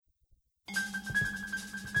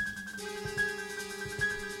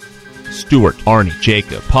Stuart, Arnie,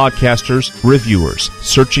 Jacob, podcasters, reviewers,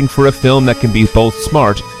 searching for a film that can be both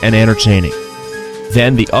smart and entertaining.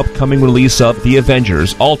 Then the upcoming release of The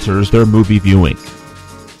Avengers alters their movie viewing.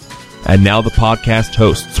 And now the podcast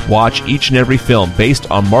hosts watch each and every film based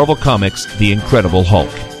on Marvel Comics' The Incredible Hulk.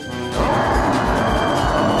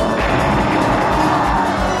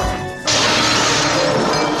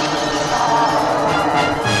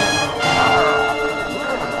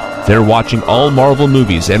 They're watching all Marvel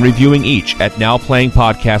movies and reviewing each at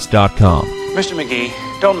NowPlayingPodcast.com. Mr. McGee,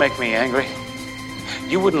 don't make me angry.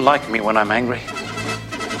 You wouldn't like me when I'm angry.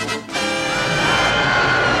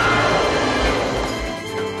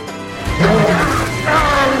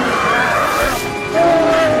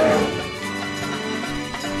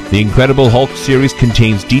 The Incredible Hulk series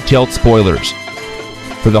contains detailed spoilers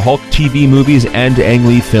for the Hulk TV movies and Ang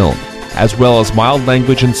Lee film, as well as mild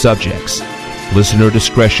language and subjects. Listener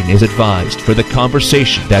discretion is advised for the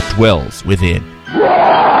conversation that dwells within.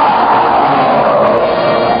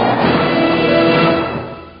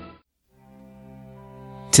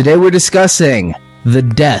 Today we're discussing the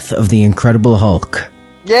death of the Incredible Hulk.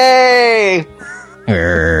 Yay!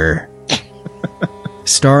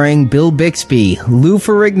 Starring Bill Bixby, Lou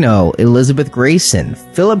Ferrigno, Elizabeth Grayson,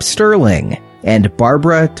 Philip Sterling, and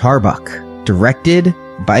Barbara Tarbuck. Directed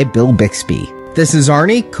by Bill Bixby. This is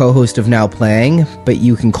Arnie, co-host of Now Playing, but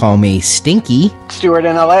you can call me Stinky. Stuart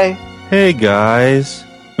in LA. Hey guys,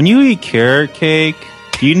 when you eat carrot cake,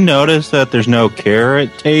 do you notice that there's no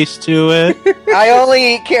carrot taste to it? I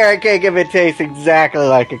only eat carrot cake if it tastes exactly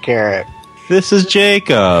like a carrot. This is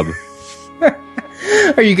Jacob.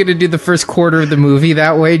 Are you going to do the first quarter of the movie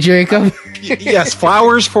that way, Jacob? Yes,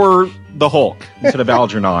 flowers for the Hulk instead of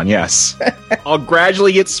Algernon, yes. I'll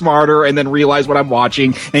gradually get smarter and then realize what I'm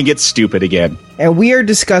watching and get stupid again. And we are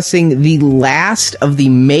discussing the last of the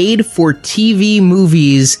made-for-TV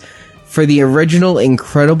movies for the original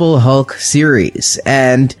Incredible Hulk series.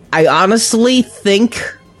 And I honestly think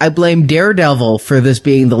I blame Daredevil for this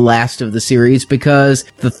being the last of the series, because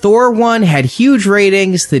the Thor one had huge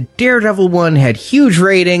ratings, the Daredevil one had huge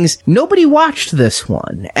ratings. Nobody watched this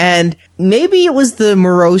one. And maybe it was the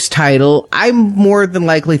morose title. I more than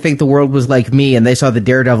likely think the world was like me and they saw the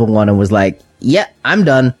Daredevil one and was like, yeah, I'm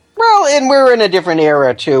done. Well, and we're in a different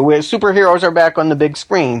era, too, where superheroes are back on the big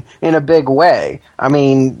screen in a big way. I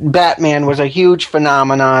mean, Batman was a huge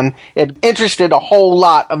phenomenon. It interested a whole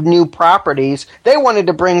lot of new properties. They wanted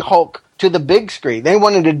to bring Hulk to the big screen. They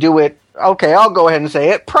wanted to do it, okay, I'll go ahead and say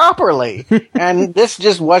it, properly. And this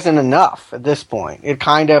just wasn't enough at this point. It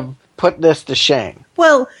kind of put this to shame.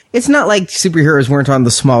 Well, it's not like superheroes weren't on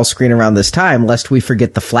the small screen around this time, lest we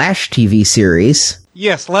forget the Flash TV series.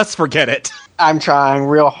 Yes, let's forget it. I'm trying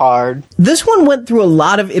real hard. This one went through a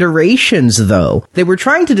lot of iterations, though. They were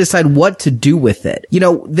trying to decide what to do with it. You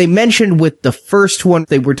know, they mentioned with the first one,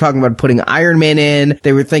 they were talking about putting Iron Man in.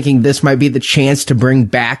 They were thinking this might be the chance to bring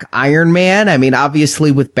back Iron Man. I mean,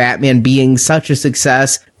 obviously with Batman being such a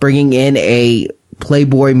success, bringing in a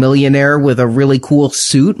Playboy millionaire with a really cool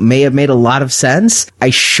suit may have made a lot of sense.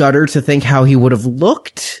 I shudder to think how he would have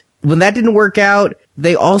looked. When that didn't work out,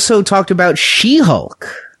 they also talked about She-Hulk.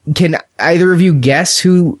 Can either of you guess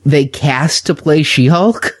who they cast to play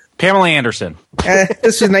She-Hulk? Pamela Anderson.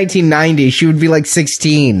 This was 1990. She would be like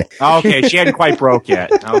 16. Okay, she hadn't quite broke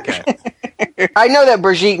yet. Okay. I know that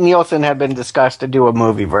Brigitte Nielsen had been discussed to do a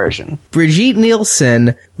movie version. Brigitte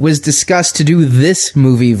Nielsen was discussed to do this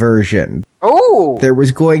movie version. Oh! There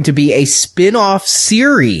was going to be a spin-off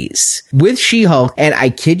series with She-Hulk, and I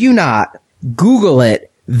kid you not, Google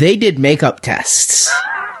it, they did makeup tests.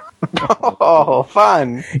 Oh,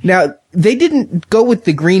 fun. Now, they didn't go with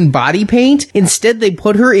the green body paint. Instead, they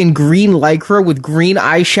put her in green lycra with green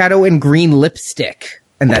eyeshadow and green lipstick.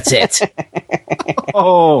 And that's it.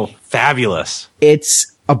 Oh, fabulous.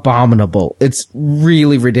 It's abominable. It's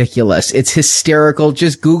really ridiculous. It's hysterical.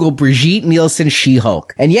 Just Google Brigitte Nielsen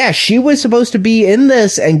She-Hulk. And yeah, she was supposed to be in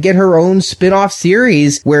this and get her own spin-off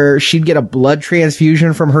series where she'd get a blood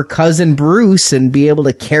transfusion from her cousin Bruce and be able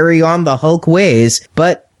to carry on the Hulk ways.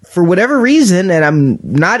 But for whatever reason, and I'm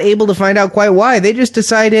not able to find out quite why, they just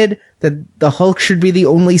decided that the Hulk should be the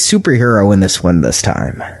only superhero in this one this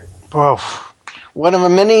time. Whoa. One of the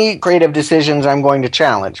many creative decisions I'm going to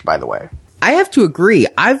challenge, by the way. I have to agree.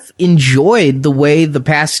 I've enjoyed the way the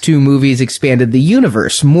past two movies expanded the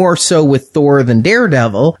universe, more so with Thor than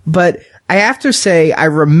Daredevil, but I have to say, I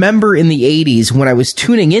remember in the 80s when I was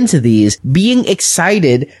tuning into these, being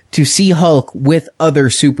excited to see Hulk with other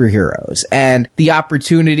superheroes and the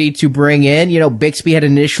opportunity to bring in, you know, Bixby had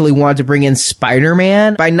initially wanted to bring in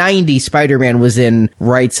Spider-Man. By 90, Spider-Man was in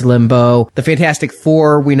rights limbo. The Fantastic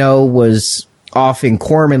Four, we know, was off in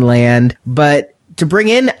Corman Land, but to bring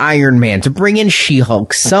in Iron Man, to bring in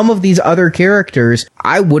She-Hulk, some of these other characters,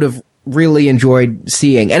 I would have really enjoyed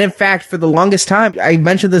seeing. And in fact, for the longest time, I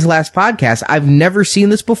mentioned this last podcast, I've never seen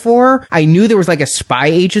this before. I knew there was like a spy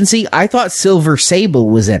agency. I thought Silver Sable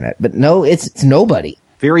was in it, but no, it's nobody.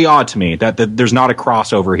 Very odd to me that there's not a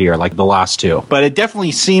crossover here like the last two. But it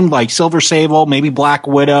definitely seemed like Silver Sable, maybe Black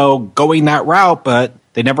Widow, going that route, but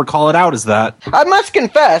they never call it out as that. I must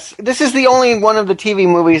confess, this is the only one of the TV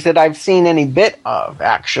movies that I've seen any bit of,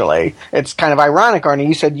 actually. It's kind of ironic, Arnie.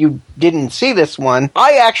 You said you didn't see this one.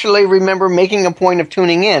 I actually remember making a point of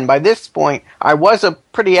tuning in. By this point, I was a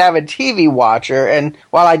pretty avid TV watcher, and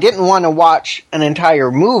while I didn't want to watch an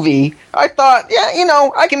entire movie, I thought, yeah, you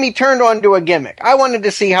know, I can be turned on to a gimmick. I wanted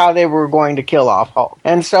to see how they were going to kill off Hulk.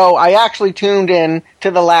 And so I actually tuned in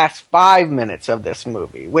to the last 5 minutes of this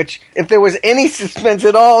movie, which, if there was any suspense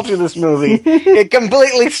at all to this movie, it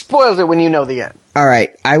completely spoils it when you know the end. All right,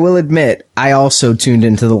 I will admit, I also tuned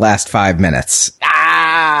into the last 5 minutes.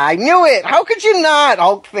 I knew it! How could you not,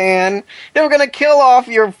 Hulk fan? They were going to kill off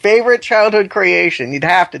your favorite childhood creation. You'd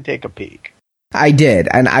have to take a peek. I did,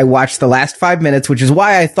 and I watched the last 5 minutes, which is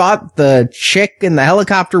why I thought the chick in the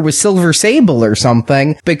helicopter was Silver Sable or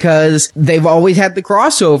something, because they've always had the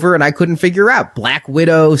crossover, and I couldn't figure out. Black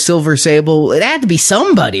Widow, Silver Sable, it had to be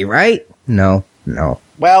somebody, right? No.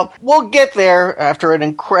 Well, we'll get there after an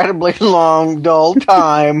incredibly long, dull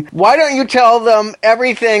time. Why don't you tell them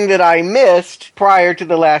everything that I missed prior to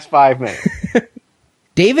the last 5 minutes?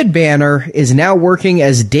 David Banner is now working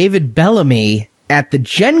as David Bellamy at the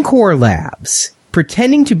GenCore Labs,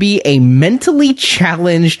 pretending to be a mentally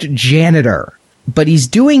challenged janitor. But he's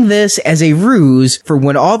doing this as a ruse for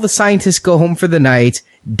when all the scientists go home for the night.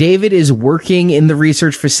 David is working in the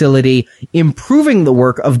research facility, improving the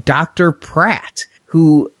work of Dr. Pratt,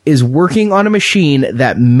 who is working on a machine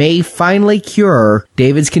that may finally cure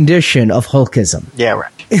David's condition of Hulkism. Yeah,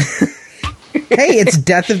 right. Hey, it's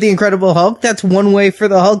Death of the Incredible Hulk. That's one way for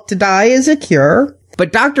the Hulk to die, is a cure.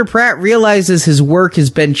 But Dr. Pratt realizes his work has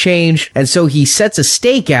been changed, and so he sets a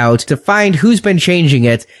stake out to find who's been changing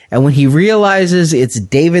it. And when he realizes it's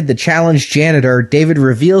David the challenged janitor, David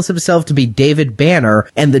reveals himself to be David Banner,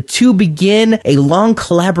 and the two begin a long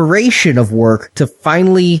collaboration of work to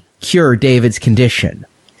finally cure David's condition.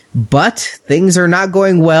 But things are not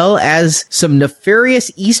going well, as some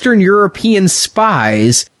nefarious Eastern European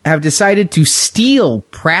spies have decided to steal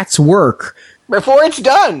Pratt's work before it's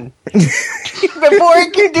done. Before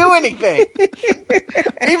it can do anything.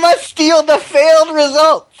 He must steal the failed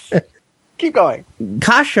results. Keep going.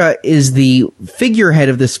 Kasha is the figurehead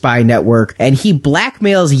of the spy network, and he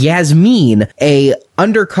blackmails Yasmin, a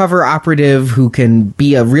undercover operative who can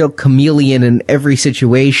be a real chameleon in every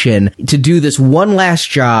situation, to do this one last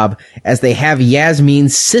job as they have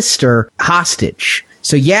Yasmin's sister hostage.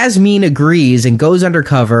 So Yasmin agrees and goes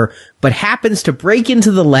undercover, but happens to break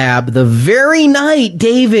into the lab the very night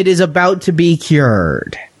David is about to be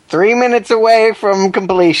cured. 3 minutes away from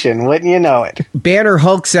completion, wouldn't you know it? Banner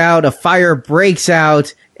hulks out, a fire breaks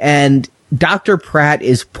out, and Dr. Pratt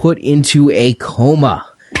is put into a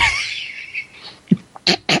coma.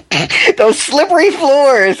 Those slippery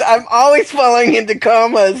floors. I'm always falling into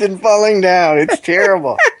comas and falling down. It's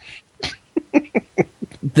terrible.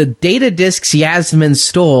 The data disks Yasmin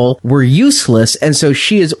stole were useless, and so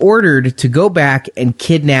she is ordered to go back and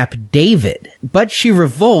kidnap David. But she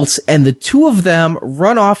revolts, and the two of them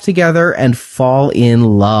run off together and fall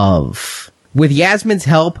in love. With Yasmin's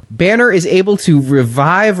help, Banner is able to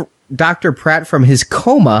revive Dr. Pratt from his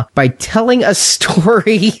coma by telling a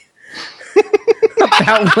story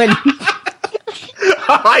about when...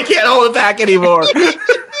 I can't hold it back anymore.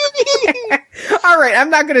 All right, I'm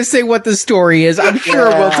not going to say what the story is. I'm sure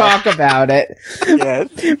we'll talk about it. Yes.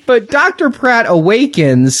 But Dr. Pratt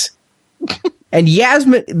awakens, and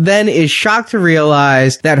Yasmin then is shocked to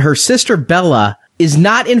realize that her sister Bella is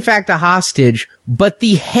not in fact a hostage, but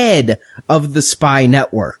the head of the spy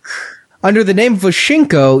network. Under the name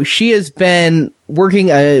Voshinko, she has been working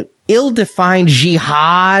a ill-defined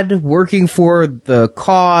jihad, working for the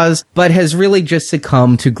cause, but has really just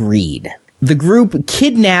succumbed to greed. The group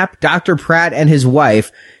kidnap Dr. Pratt and his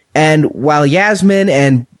wife, and while Yasmin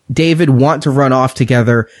and David want to run off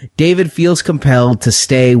together, David feels compelled to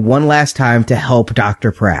stay one last time to help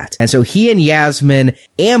Dr. Pratt. And so he and Yasmin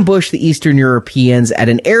ambush the Eastern Europeans at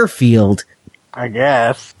an airfield. I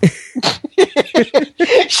guess.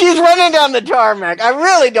 She's running down the tarmac. I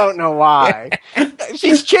really don't know why.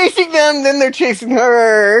 She's chasing them, then they're chasing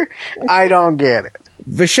her. I don't get it.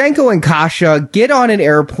 Voshinko and Kasha get on an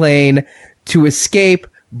airplane to escape,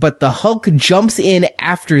 but the Hulk jumps in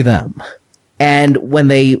after them. And when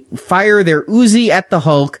they fire their Uzi at the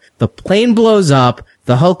Hulk, the plane blows up,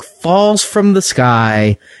 the Hulk falls from the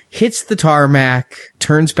sky, hits the tarmac,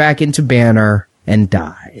 turns back into Banner, and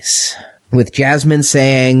dies. With Jasmine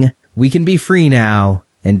saying, "We can be free now."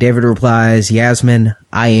 And David replies, "Yasmin,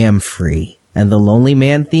 I am free." And the Lonely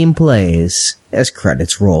Man theme plays as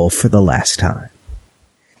credits roll for the last time.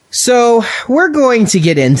 So, we're going to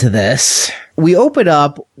get into this. We open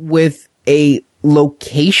up with a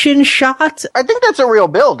location shot. I think that's a real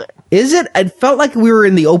building. Is it? It felt like we were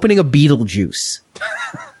in the opening of Beetlejuice.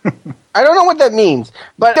 I don't know what that means,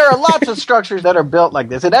 but there are lots of structures that are built like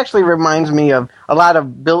this. It actually reminds me of a lot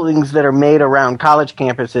of buildings that are made around college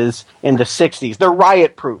campuses in the 60s. They're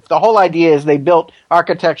riot-proof. The whole idea is they built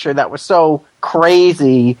architecture that was so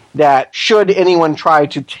crazy that should anyone try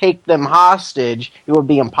to take them hostage, it would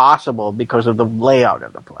be impossible because of the layout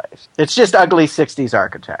of the place. It's just ugly 60s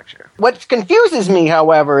architecture. What confuses me,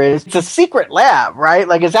 however, is it's a secret lab, right?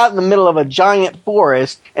 Like it's out in the middle of a giant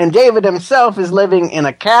forest, and David himself is living in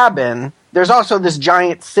a cabin. There's also this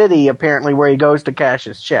giant city, apparently, where he goes to cash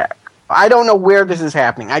his check. I don't know where this is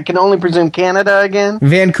happening. I can only presume Canada again?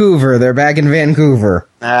 Vancouver. They're back in Vancouver.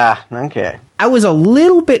 Ah, okay. I was a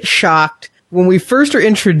little bit shocked when we first are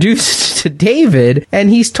introduced to David, and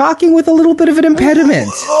he's talking with a little bit of an impediment.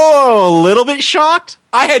 Oh, a little bit shocked?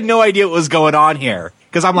 I had no idea what was going on here.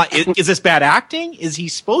 Because I'm like, is this bad acting? Is he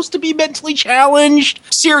supposed to be mentally challenged?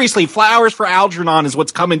 Seriously, Flowers for Algernon is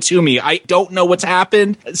what's coming to me. I don't know what's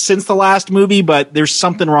happened since the last movie, but there's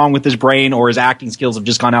something wrong with his brain, or his acting skills have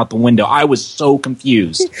just gone out the window. I was so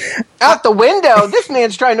confused. Out the window? This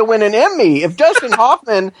man's trying to win an Emmy. If Dustin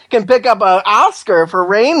Hoffman can pick up an Oscar for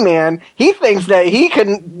Rain Man, he thinks that he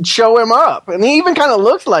can show him up. And he even kind of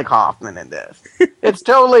looks like Hoffman in this. It's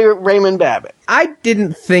totally Raymond Babbitt. I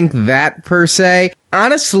didn't think that per se.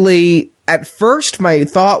 Honestly, at first my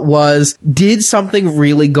thought was, did something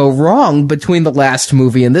really go wrong between the last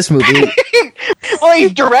movie and this movie? Well,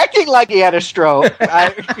 he's directing like he had a stroke.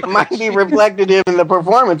 It might be reflected in the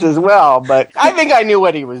performance as well, but I think I knew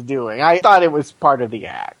what he was doing. I thought it was part of the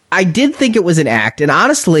act. I did think it was an act, and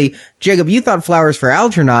honestly, Jacob, you thought Flowers for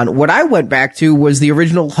Algernon. What I went back to was the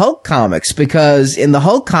original Hulk comics, because in the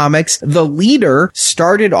Hulk comics, the leader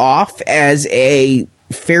started off as a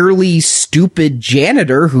fairly stupid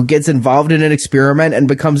janitor who gets involved in an experiment and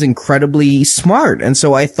becomes incredibly smart. And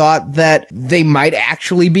so I thought that they might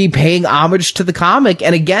actually be paying homage to the comic.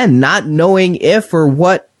 And again, not knowing if or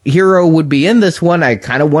what hero would be in this one, I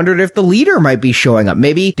kind of wondered if the leader might be showing up.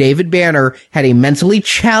 Maybe David Banner had a mentally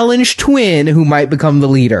challenged twin who might become the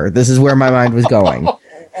leader. This is where my mind was going.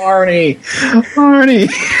 Arnie.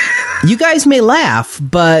 You guys may laugh,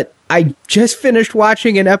 but I just finished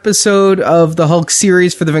watching an episode of the Hulk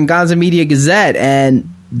series for the Venganza Media Gazette, and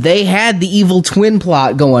they had the evil twin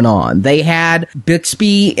plot going on. They had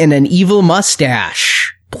Bixby in an evil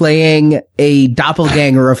mustache playing a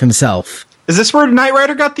doppelganger of himself. Is this where Knight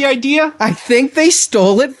Rider got the idea? I think they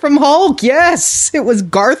stole it from Hulk, yes. It was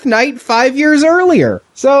Garth Knight 5 years earlier.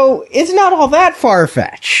 So, it's not all that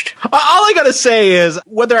far-fetched. All I gotta say is,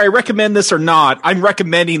 whether I recommend this or not, I'm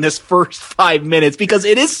recommending this first 5 minutes because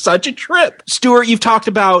it is such a trip. Stuart, you've talked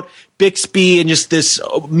about Bixby and just this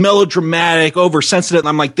melodramatic, oversensitive. And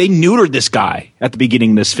I'm like, they neutered this guy at the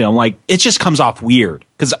beginning of this film. Like, it just comes off weird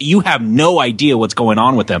because you have no idea what's going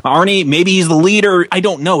on with him. Arnie, maybe he's the leader. I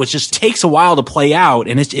don't know. It just takes a while to play out,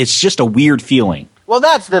 and it's just a weird feeling. Well,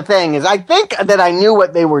 that's the thing, is I think that I knew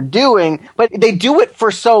what they were doing, but they do it for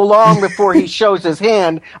so long before he shows his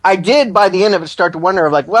hand. I did, by the end of it, start to wonder,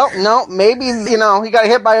 like, well, no, maybe, he got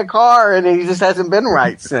hit by a car and he just hasn't been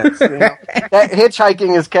right since. That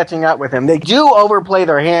hitchhiking is catching up with him. They do overplay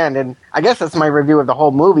their hand, and I guess that's my review of the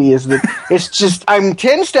whole movie, is that it's just, I'm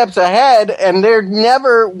 10 steps ahead, and they're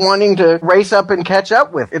never wanting to race up and catch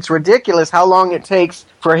up with. It's ridiculous how long it takes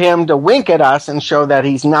for him to wink at us and show that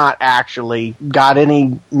he's not actually got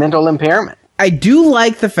any mental impairment. I do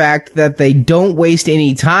like the fact that they don't waste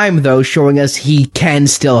any time, though, showing us he can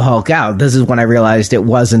still Hulk out. This is when I realized it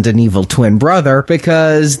wasn't an evil twin brother,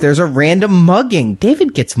 because there's a random mugging.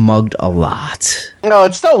 David gets mugged a lot. No,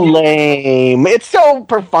 it's so lame. It's so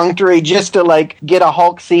perfunctory just to, get a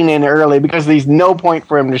Hulk scene in early because there's no point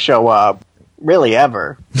for him to show up. Really,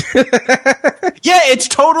 ever. Yeah, it's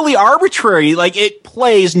totally arbitrary. It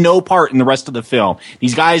plays no part in the rest of the film.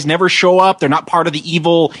 These guys never show up. They're not part of the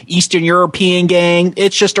evil Eastern European gang.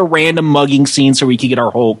 It's just a random mugging scene so we can get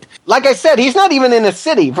our Hulk. Like I said, he's not even in a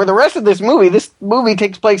city. For the rest of this movie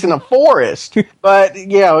takes place in a forest. But,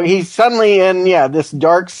 he's suddenly in, this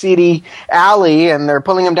dark, seedy alley, and they're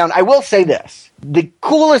pulling him down. I will say this. the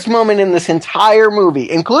coolest moment in this entire movie,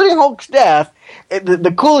 including Hulk's death,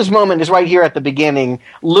 the coolest moment is right here at the beginning.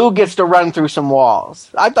 Lou gets to run through some walls.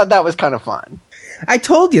 I thought that was kind of fun. I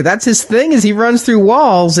told you, that's his thing, is he runs through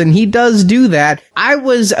walls, and he does do that. I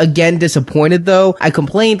was, again, disappointed, though. I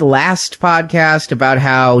complained last podcast about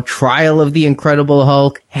how Trial of the Incredible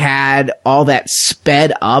Hulk had all that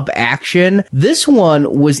sped-up action. This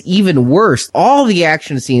one was even worse. All the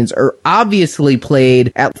action scenes are obviously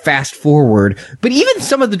played at fast forward, but even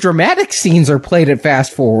some of the dramatic scenes are played at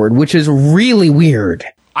fast forward, which is really weird.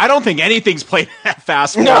 I don't think anything's played that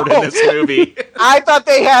fast forward in this movie. I thought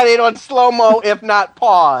they had it on slow-mo, if not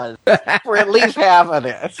pause, for at least half of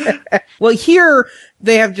this. Well, here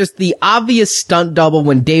they have just the obvious stunt double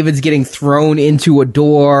when David's getting thrown into a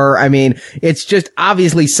door. I mean, it's just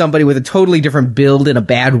obviously somebody with a totally different build and a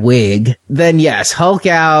bad wig. Then yes, Hulk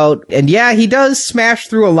out. And yeah, he does smash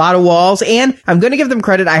through a lot of walls. And I'm going to give them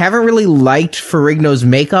credit. I haven't really liked Ferrigno's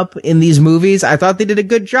makeup in these movies. I thought they did a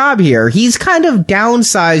good job here. He's kind of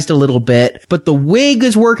downsized a little bit, but the wig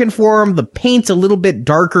is working for him. The paint's a little bit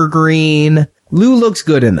darker green. Lou looks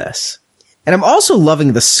good in this. And I'm also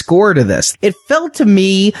loving the score to this. It felt to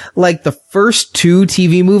me like the first two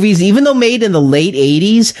TV movies, even though made in the late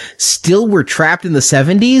 80s, still were trapped in the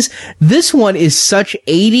 70s. This one is such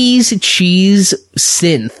 80s cheese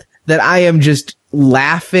synth that I am just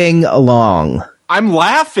laughing along. I'm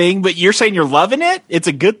laughing, but you're saying you're loving it? It's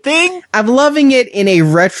a good thing? I'm loving it in a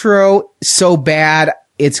retro, so bad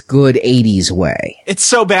it's good 80s way. It's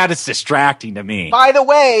so bad it's distracting to me. By the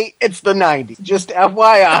way, it's the 90s. Just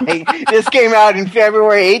FYI, this came out in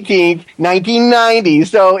February 18th, 1990.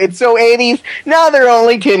 So it's so 80s. Now they're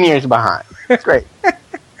only 10 years behind. It's great.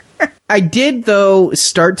 I did, though,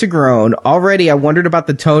 start to groan. Already, I wondered about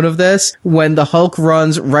the tone of this when the Hulk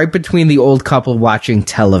runs right between the old couple watching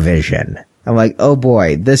television. I'm like, oh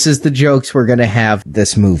boy, this is the jokes we're going to have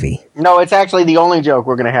this movie. No, it's actually the only joke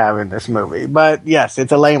we're going to have in this movie. But yes,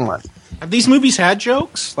 it's a lame one. Have these movies had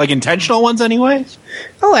jokes? Like intentional ones anyways?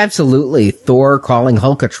 Oh, absolutely. Thor calling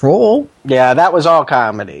Hulk a troll. Yeah, that was all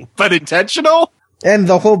comedy. But intentional? And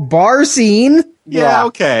the whole bar scene. Yeah,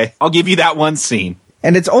 okay. I'll give you that one scene.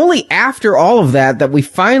 And it's only after all of that that we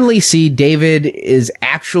finally see David is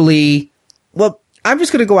actually, well, I'm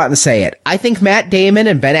just going to go out and say it. I think Matt Damon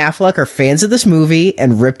and Ben Affleck are fans of this movie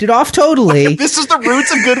and ripped it off totally. This is the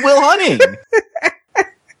roots of Good Will Hunting.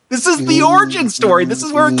 This is the origin story. This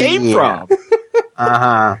is where it came from.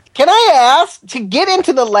 Uh-huh. Can I ask, to get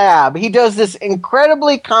into the lab, he does this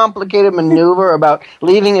incredibly complicated maneuver about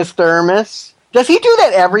leaving his thermos. Does he do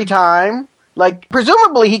that every time? Like,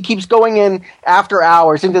 presumably he keeps going in after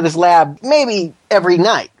hours into this lab maybe every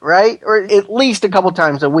night, right? Or at least a couple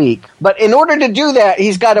times a week. But in order to do that,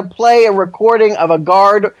 he's got to play a recording of a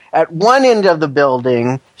guard at one end of the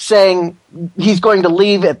building saying he's going to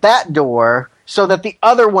leave at that door so that the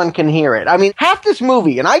other one can hear it. I mean, half this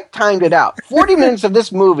movie, and I timed it out, 40 minutes of this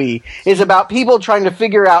movie is about people trying to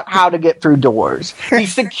figure out how to get through doors.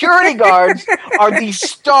 These security guards are the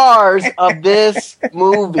stars of this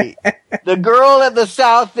movie. The girl at the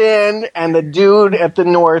south end and the dude at the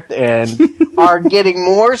north end are getting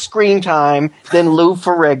more screen time than Lou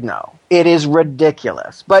Ferrigno. It is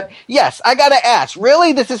ridiculous. But yes, I gotta ask,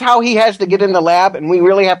 really, this is how he has to get in the lab, and we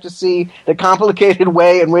really have to see the complicated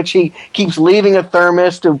way in which he keeps leaving a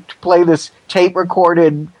thermos to play this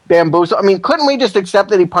tape-recorded bamboozle? I mean, couldn't we just accept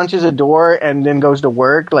that he punches a door and then goes to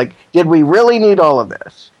work? Like, did we really need all of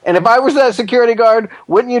this? And if I was that security guard,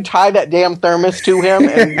 wouldn't you tie that damn thermos to him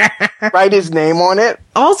and write his name on it?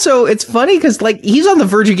 Also, it's funny because, like, he's on the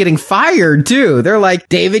verge of getting fired, too. They're like,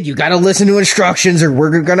 David, you gotta listen to instructions or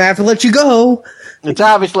we're gonna have to let you go. It's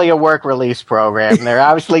obviously a work release program. They're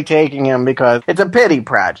obviously taking him because it's a pity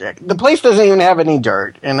project. The place doesn't even have any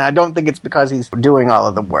dirt, and I don't think it's because he's doing all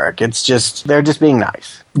of the work. It's just, they're just being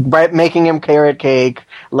nice. Making him carrot cake,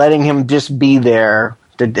 letting him just be there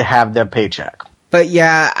to have their paycheck. But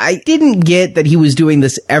yeah, I didn't get that he was doing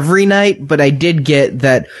this every night, but I did get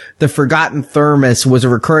that the forgotten thermos was a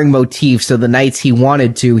recurring motif, so the nights he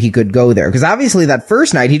wanted to, he could go there. Because obviously that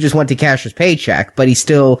first night, he just went to cash his paycheck, but he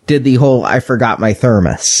still did the whole, I forgot my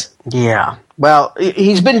thermos. Yeah. Well,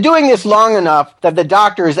 he's been doing this long enough that the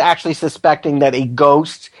doctor is actually suspecting that a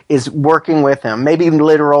ghost is working with him. Maybe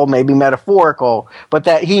literal, maybe metaphorical, but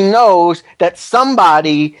that he knows that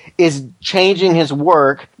somebody is changing his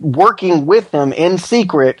work, working with him in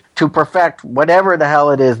secret to perfect whatever the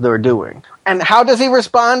hell it is they're doing. And how does he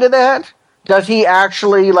respond to that? Does he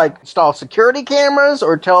actually, like, install security cameras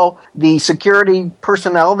or tell the security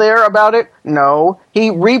personnel there about it? No. He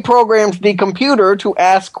reprograms the computer to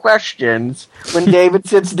ask questions when David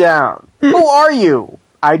sits down. Who are you?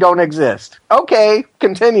 I don't exist. Okay,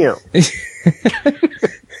 continue.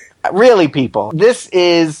 Really, people, this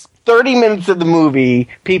is 30 minutes of the movie,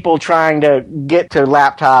 people trying to get to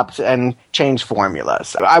laptops and change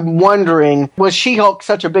formulas. I'm wondering, was She-Hulk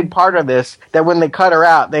such a big part of this that when they cut her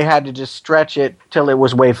out, they had to just stretch it till it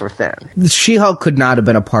was wafer thin? She-Hulk could not have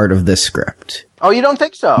been a part of this script. Oh, you don't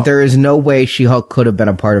think so? There is no way She-Hulk could have been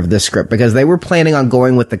a part of this script because they were planning on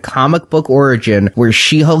going with the comic book origin where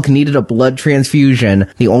She-Hulk needed a blood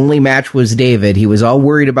transfusion. The only match was David. He was all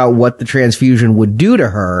worried about what the transfusion would do to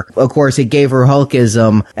her. Of course, it gave her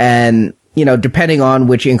Hulkism, and you know, depending on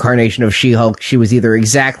which incarnation of She-Hulk, she was either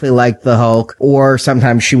exactly like the Hulk, or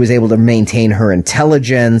sometimes she was able to maintain her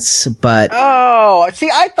intelligence, but... Oh, see,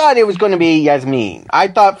 I thought it was going to be Yasmin. I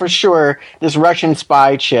thought for sure this Russian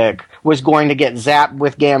spy chick was going to get zapped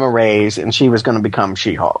with gamma rays, and she was going to become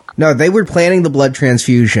She-Hulk. No, they were planning the blood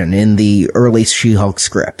transfusion in the early She-Hulk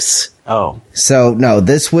scripts. Oh. So, no,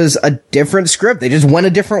 this was a different script. They just went a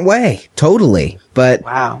different way. Totally. But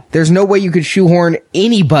wow. There's no way you could shoehorn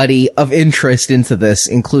anybody of interest into this,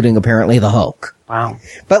 including apparently the Hulk. Wow.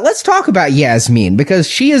 But let's talk about Yasmin, because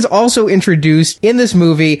she is also introduced in this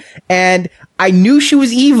movie, and I knew she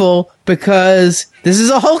was evil because this is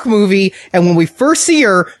a Hulk movie, and when we first see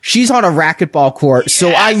her, she's on a racquetball court,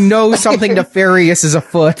 so I know something nefarious is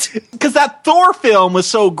afoot. Because that Thor film was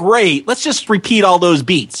so great, let's just repeat all those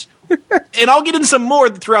beats. And I'll get into some more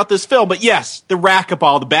throughout this film, but yes, the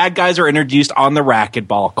racquetball. The bad guys are introduced on the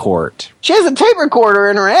racquetball court. She has a tape recorder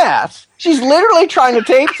in her ass. She's literally trying to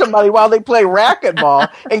tape somebody while they play racquetball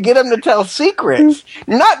and get them to tell secrets.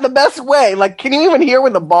 Not the best way. Like, can you even hear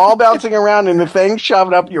with the ball bouncing around and the thing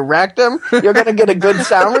shoved up your rectum? You're going to get a good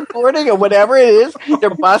sound recording or whatever it is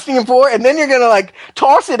they're busting for, and then you're going to, like,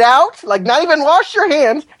 toss it out, like, not even wash your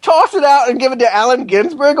hands, toss it out and give it to Allen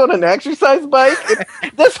Ginsberg on an exercise bike.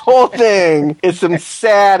 This whole thing is some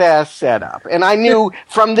sad-ass setup. And I knew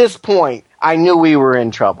from this point, I knew we were in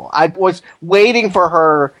trouble. I was waiting for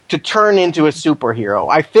her to turn into a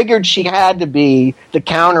superhero. I figured she had to be the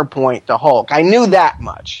counterpoint to Hulk. I knew that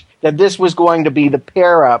much, that this was going to be the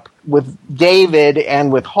pair-up with David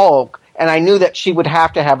and with Hulk, and I knew that she would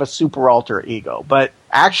have to have a super alter ego. But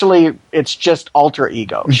actually, it's just alter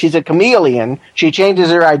ego. She's a chameleon. She changes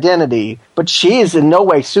her identity, but she is in no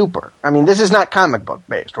way super. I mean, this is not comic book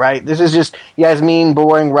based, right? This is just Yasmin,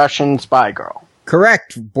 boring Russian spy girl.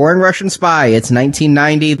 Correct. Born Russian Spy. It's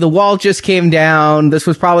 1990. The wall just came down. This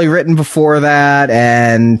was probably written before that,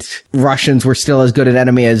 and Russians were still as good an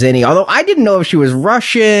enemy as any. Although I didn't know if she was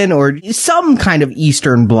Russian or some kind of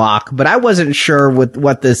Eastern Bloc, but I wasn't sure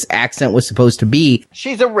what this accent was supposed to be.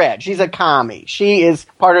 She's a red. She's a commie. She is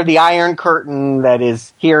part of the Iron Curtain that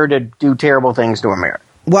is here to do terrible things to America.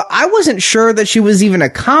 Well, I wasn't sure that she was even a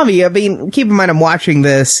commie. I mean, keep in mind I'm watching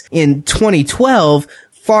this in 2012,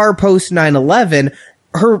 far post 9/11.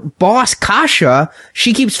 Her boss, Kasha,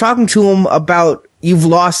 she keeps talking to him about you've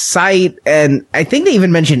lost sight, and I think they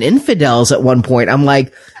even mention infidels at one point. I'm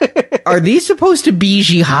like, are these supposed to be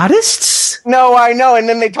jihadists? No, I know. And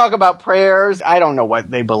then they talk about prayers. I don't know what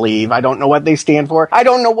they believe. I don't know what they stand for. I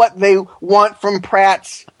don't know what they want from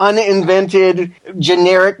Pratt's uninvented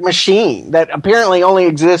generic machine that apparently only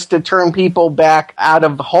exists to turn people back out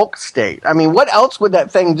of the Hulk state. I mean, what else would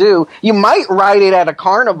that thing do? You might ride it at a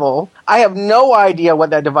carnival. I have no idea what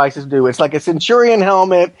that device is do. It's like a Centurion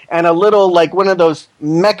helmet and a little, like one of those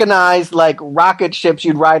mechanized, like rocket ships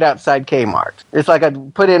you'd ride outside Kmart. It's like I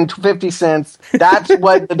put in 50 cents. That's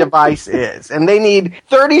what the device is. And they need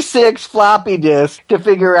 36 floppy disks to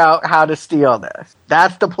figure out how to steal this.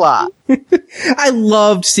 That's the plot. I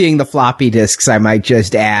loved seeing the floppy disks, I might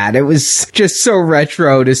just add. It was just so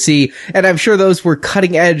retro to see. And I'm sure those were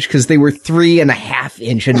cutting edge because they were 3.5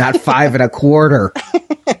 inch and not 5 1/4.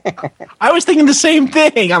 I was thinking the same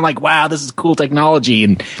thing. I'm like, wow, this is cool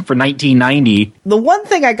technology for 1990. The one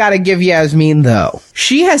thing I gotta give Yasmin, though,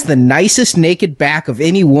 she has the nicest naked back of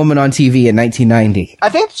any woman on TV in 1990. I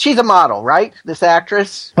think she's a model, right? This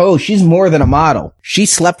actress? Oh, she's more than a model. She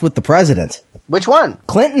slept with the president. Which one?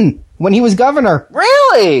 Clinton, when he was governor.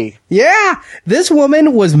 Really? Yeah. This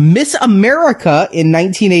woman was Miss America in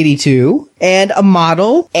 1982, and a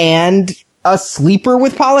model, and a sleeper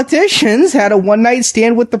with politicians, had a one-night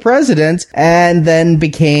stand with the president, and then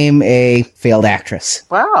became a failed actress.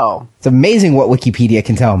 Wow. It's amazing what Wikipedia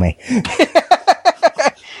can tell me.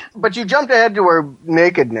 But you jumped ahead to her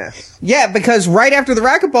nakedness. Yeah, because right after the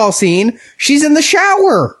racquetball scene, she's in the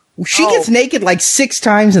shower. She gets naked like 6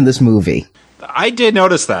 times in this movie. I did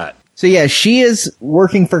notice that. So yeah, she is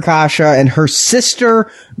working for Kasha, and her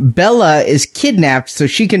sister, Bella, is kidnapped so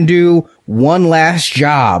she can do one last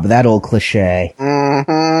job. That old cliche.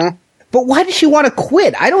 Mm-hmm. But why does she want to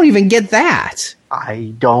quit? I don't even get that.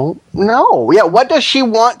 I don't know. Yeah, what does she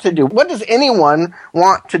want to do? What does anyone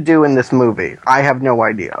want to do in this movie? I have no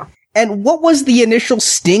idea. And what was the initial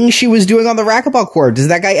sting she was doing on the racquetball court? Does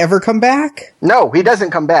that guy ever come back? No, he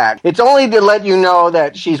doesn't come back. It's only to let you know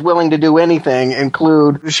that she's willing to do anything,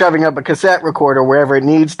 include shoving up a cassette recorder wherever it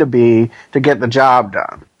needs to be to get the job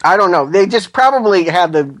done. I don't know. They just probably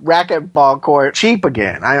had the racquetball court cheap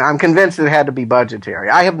again. I'm convinced it had to be budgetary.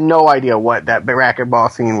 I have no idea what that racquetball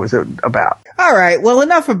scene was about. All right, well,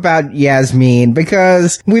 enough about Yasmin,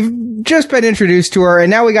 because we've just been introduced to her, and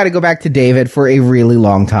now we got to go back to David for a really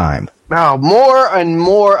long time. Oh, more and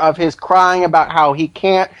more of his crying about how he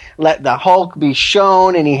can't let the Hulk be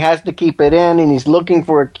shown and he has to keep it in and he's looking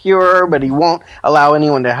for a cure, but he won't allow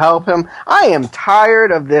anyone to help him. I am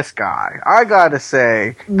tired of this guy. I gotta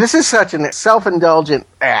say, this is such a self-indulgent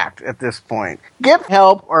act at this point. Get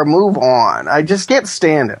help or move on. I just can't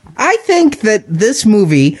stand it. I think that this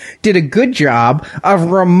movie did a good job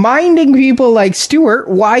of reminding people like Stuart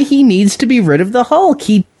why he needs to be rid of the Hulk.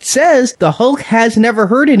 He says the Hulk has never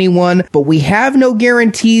hurt anyone, but we have no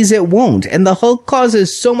guarantees it won't. And the Hulk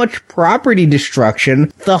causes so much property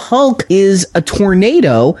destruction. The Hulk is a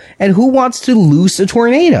tornado, and who wants to loose a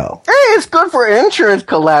tornado? Hey, it's good for insurance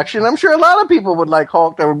collection. I'm sure a lot of people would like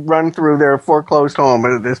Hulk to run through their foreclosed home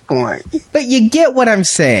at this point. But you get what I'm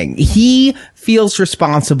saying. He feels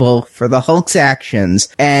responsible for the Hulk's actions,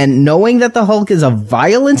 and knowing that the Hulk is a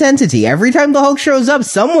violent entity, every time the Hulk shows up,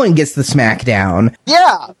 someone gets the smackdown.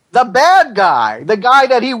 Yeah, the bad guy, the guy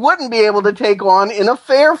that he wouldn't be able to take on in a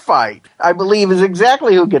fair fight, I believe is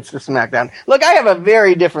exactly who gets the smackdown. Look, I have a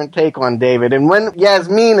very different take on David, and when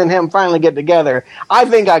Yasmin and him finally get together, I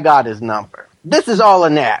think I got his number. This is all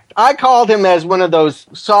an act. I called him as one of those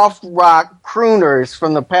soft rock crooners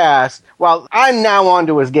from the past. Well, I'm now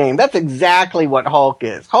onto his game. That's exactly what Hulk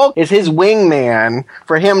is. Hulk is his wingman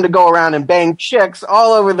for him to go around and bang chicks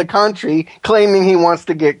all over the country claiming he wants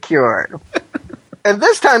to get cured. And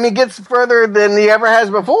this time he gets further than he ever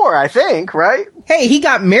has before, I think, right? Hey, he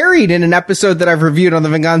got married in an episode that I've reviewed on the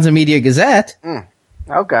Venganza Media Gazette.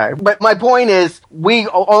 Okay. But my point is, we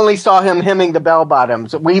only saw him hemming the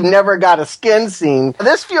bell-bottoms. We've never got a skin scene.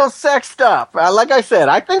 This feels sexed up. Like I said,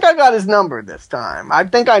 I think I got his number this time. I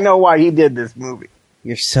think I know why he did this movie.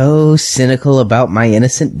 You're so cynical about my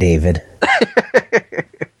innocent David.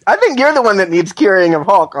 I think you're the one that needs curing of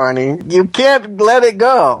Hulk, Arnie. You can't let it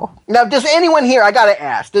go. Now, does anyone here, I gotta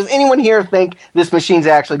ask, does anyone here think this machine's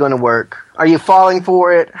actually going to work? Are you falling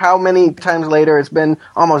for it? How many times later? It's been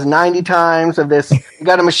almost 90 times of this. You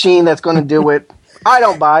got a machine that's going to do it. I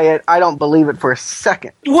don't buy it. I don't believe it for a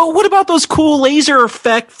second. Well, what about those cool laser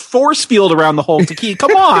effect force field around the Hulk to keep?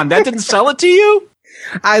 Come on, that didn't sell it to you?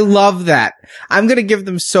 I love that. I'm going to give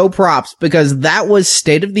them so props because that was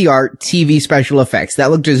state-of-the-art TV special effects. That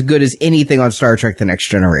looked as good as anything on Star Trek The Next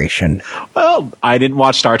Generation. Well, I didn't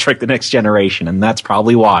watch Star Trek The Next Generation, and that's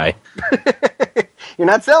probably why. You're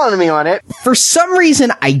not selling me on it. For some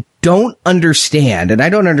reason, I don't understand, and I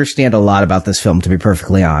don't understand a lot about this film, to be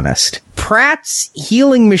perfectly honest. Pratt's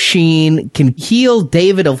healing machine can heal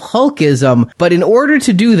David of Hulkism, but in order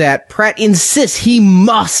to do that, Pratt insists he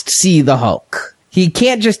must see the Hulk. He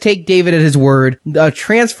can't just take David at his word. A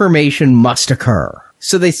transformation must occur.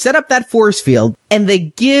 So they set up that force field, and they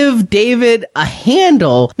give David a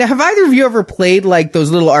handle. Now, have either of you ever played, like,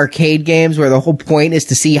 those little arcade games where the whole point is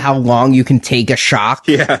to see how long you can take a shock?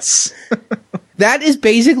 Yes. That is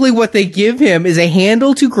basically what they give him, is a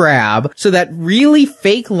handle to grab so that really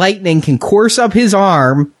fake lightning can course up his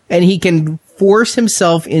arm, and he can force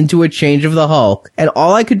himself into a change of the Hulk. And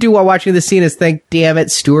all I could do while watching the scene is think, damn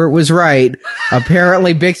it, Stuart was right.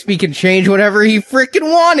 Apparently Bixby can change whatever he freaking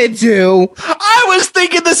wanted to. I was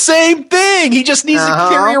thinking the same thing. He just needs to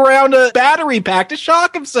carry around a battery pack to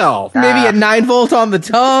shock himself. Maybe a 9-volt on the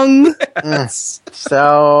tongue.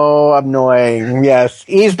 So annoying. Yes.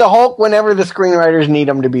 He's the Hulk whenever the screenwriters need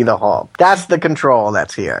him to be the Hulk. That's the control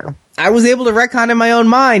that's here. I was able to retcon in my own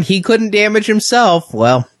mind. He couldn't damage himself.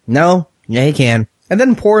 Well, no. Yeah, he can. And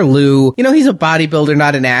then poor Lou, you know, he's a bodybuilder,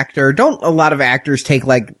 not an actor. Don't a lot of actors take,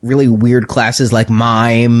 like, really weird classes like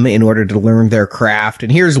mime in order to learn their craft?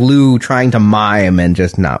 And here's Lou trying to mime and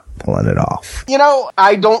just not pulling it off. You know,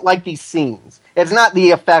 I don't like these scenes. It's not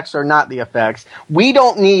the effects or not the effects. We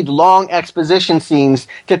don't need long exposition scenes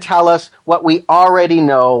to tell us what we already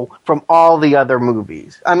know from all the other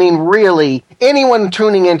movies. I mean, really, anyone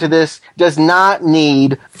tuning into this does not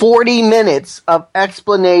need 40 minutes of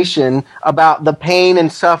explanation about the pain and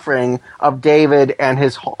suffering of David and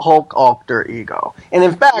his Hulk alter ego. And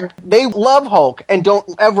in fact, they love Hulk and don't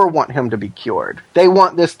ever want him to be cured. They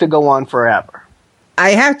want this to go on forever.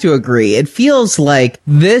 I have to agree. It feels like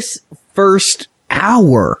this first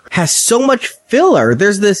hour has so much filler.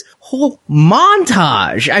 There's this whole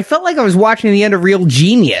montage. I felt like I was watching the end of Real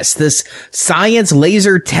Genius, this science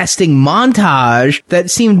laser testing montage that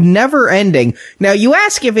seemed never ending. Now, you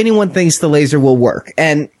ask if anyone thinks the laser will work,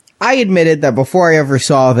 and I admitted that before I ever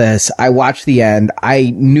saw this, I watched the end.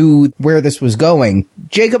 I knew where this was going.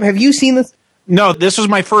 Jacob, have you seen this? No, this was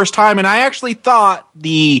my first time, and I actually thought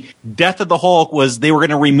the death of the Hulk was they were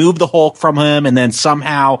going to remove the Hulk from him, and then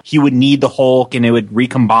somehow he would need the Hulk, and it would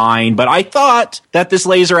recombine. But I thought that this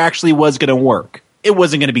laser actually was going to work. It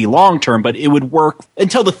wasn't going to be long-term, but it would work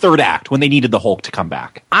until the third act when they needed the Hulk to come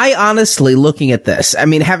back. I honestly, looking at this, I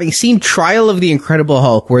mean, having seen Trial of the Incredible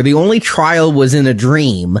Hulk, where the only trial was in a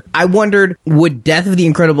dream, I wondered, would Death of the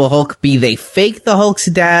Incredible Hulk be they fake the Hulk's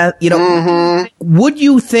death? You know, would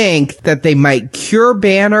you think that they might cure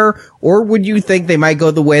Banner, or would you think they might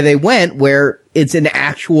go the way they went, where it's an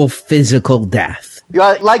actual physical death?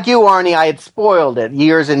 Like you, Arnie, I had spoiled it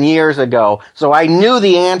years and years ago, so I knew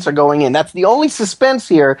the answer going in. That's the only suspense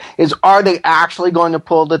here is, are they actually going to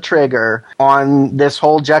pull the trigger on this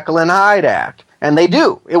whole Jekyll and Hyde act? And they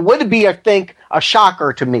do. It would be, I think, a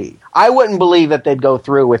shocker to me. I wouldn't believe that they'd go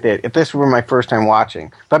through with it if this were my first time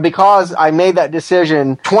watching. But because I made that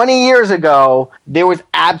decision 20 years ago, there was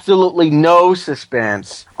absolutely no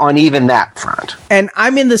suspense on even that front. And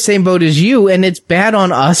I'm in the same boat as you, and it's bad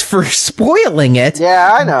on us for spoiling it.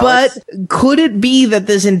 Yeah, I know. But could it be that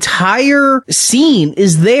this entire scene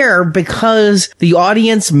is there because the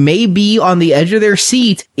audience may be on the edge of their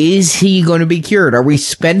seat? Is he going to be cured? Are we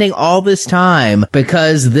spending all this time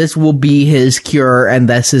because this will be his cure, and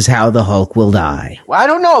this is how the Hulk will die? Well, I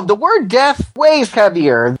don't know. The word death weighs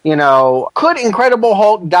heavier. You know, could Incredible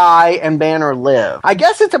Hulk die and Banner live? I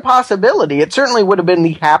guess it's a possibility. It certainly would have been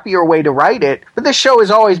the happier way to write it. But this show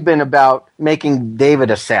has always been about making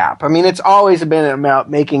David a sap. I mean, it's always been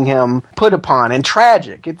about making him put upon and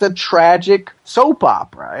tragic. It's a tragic soap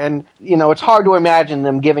opera. And, you know, it's hard to imagine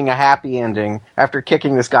them giving a happy ending after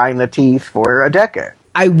kicking this guy in the teeth for a decade.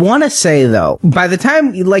 I want to say, though, by the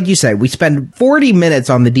time, like you said, we spend 40 minutes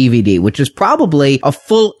on the DVD, which is probably a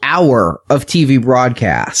full hour of TV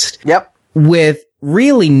broadcast. Yep. With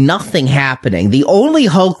really nothing happening. The only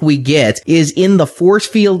Hulk we get is in the force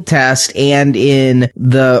field test and in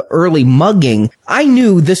the early mugging. I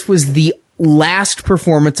knew this was the last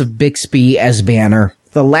performance of Bixby as Banner.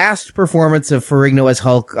 The last performance of Ferrigno as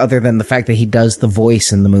Hulk, other than the fact that he does the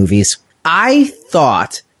voice in the movies. I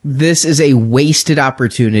thought this is a wasted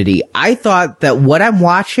opportunity. I thought that what I'm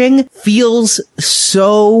watching feels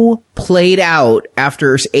so played out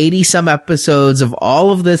after 80 some episodes of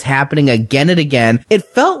all of this happening again and again. It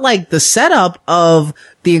felt like the setup of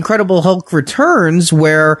The Incredible Hulk Returns,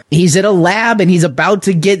 where he's in a lab and he's about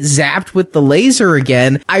to get zapped with the laser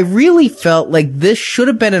again. I really felt like this should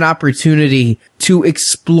have been an opportunity to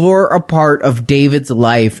explore a part of David's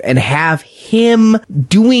life and have him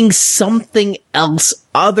doing something else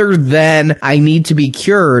other than I need to be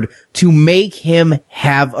cured to make him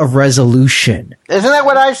have a resolution. Isn't that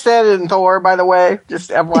what I said in Thor, by the way? Just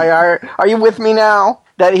FYI. Are you with me now?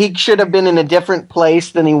 That he should have been in a different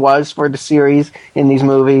place than he was for the series in these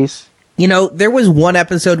movies? You know, there was one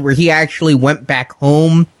episode where he actually went back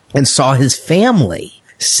home and saw his family.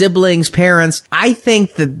 Siblings, parents. I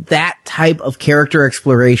think that that type of character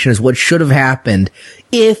exploration is what should have happened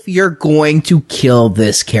if you're going to kill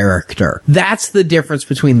this character. That's the difference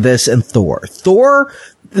between this and Thor. Thor,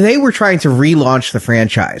 they were trying to relaunch the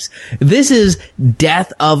franchise. This is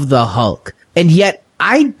Death of the Hulk. And yet,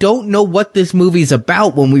 I don't know what this movie's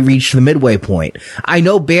about when we reach the midway point. I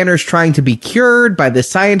know Banner's trying to be cured by the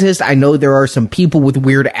scientist. I know there are some people with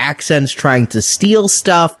weird accents trying to steal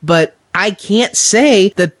stuff, but I can't say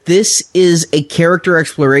that this is a character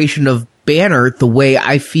exploration of Banner the way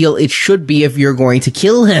I feel it should be if you're going to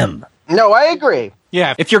kill him. No, I agree.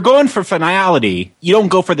 Yeah, if you're going for finality, you don't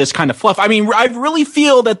go for this kind of fluff. I mean, I really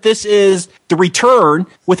feel that this is the return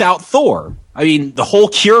without Thor. I mean, the whole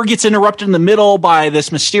cure gets interrupted in the middle by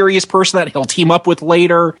this mysterious person that he'll team up with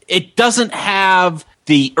later. It doesn't have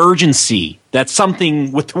the urgency that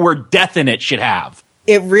something with the word death in it should have.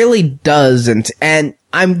 It really doesn't. And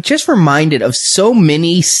I'm just reminded of so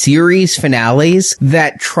many series finales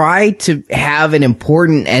that try to have an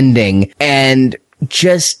important ending and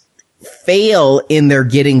just fail in their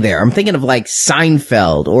getting there. I'm thinking of like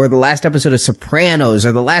Seinfeld or the last episode of Sopranos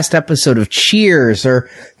or the last episode of Cheers or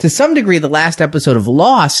to some degree the last episode of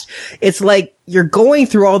Lost. It's like you're going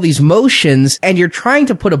through all these motions and you're trying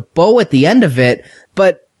to put a bow at the end of it,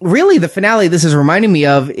 but really the finale this is reminding me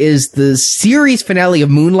of is the series finale of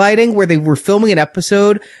Moonlighting, where they were filming an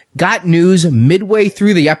episode, got news midway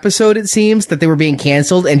through the episode, it seems, that they were being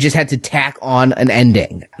canceled and just had to tack on an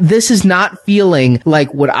ending. This is not feeling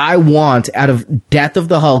like what I want out of Death of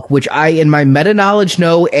the Hulk, which I, in my meta-knowledge,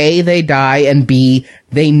 know, A, they die, and B,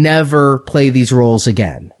 they never play these roles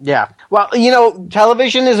again. Yeah. Well,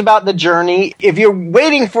 television is about the journey. If you're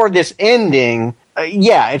waiting for this ending,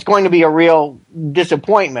 it's going to be a real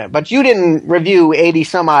disappointment. But you didn't review 80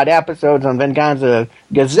 some odd episodes on Venganza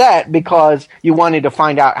Gazette because you wanted to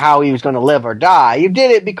find out how he was going to live or die. You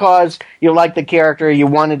did it because you liked the character, you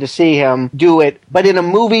wanted to see him do it. But in a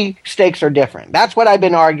movie, stakes are different. That's what I've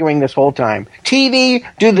been arguing this whole time. TV,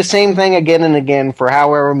 do the same thing again and again for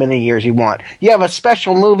however many years you want. You have a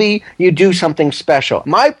special movie, you do something special.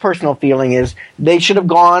 My personal feeling is they should have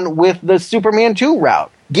gone with the Superman 2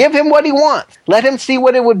 route. Give him what he wants. Let him see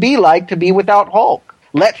what it would be like to be without Hulk.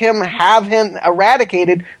 Let him have him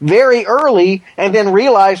eradicated very early and then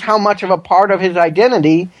realize how much of a part of his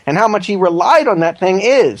identity and how much he relied on that thing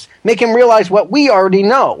is. Make him realize what we already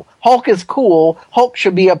know. Hulk is cool. Hulk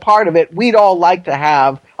should be a part of it. We'd all like to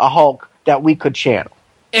have a Hulk that we could channel.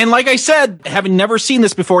 And like I said, having never seen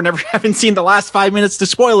this before, never having seen the last 5 minutes to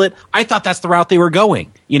spoil it, I thought that's the route they were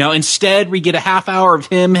going. Instead we get a half hour of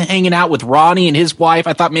him hanging out with Ronnie and his wife.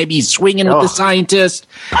 I thought maybe he's swinging with the scientist,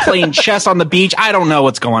 playing chess on the beach. I don't know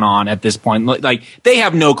what's going on at this point. Like, they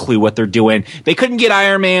have no clue what they're doing. They couldn't get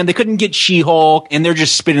Iron Man. They couldn't get She-Hulk, and they're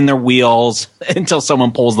just spinning their wheels until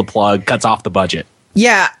someone pulls the plug, cuts off the budget.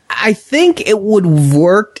 Yeah, I think it would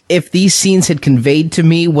work if these scenes had conveyed to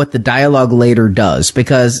me what the dialogue later does,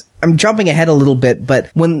 because I'm jumping ahead a little bit, but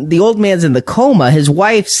when the old man's in the coma, his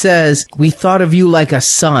wife says, "We thought of you like a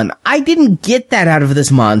son." I didn't get that out of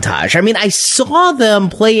this montage. I mean, I saw them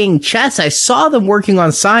playing chess. I saw them working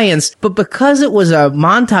on science, but because it was a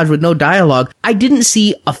montage with no dialogue, I didn't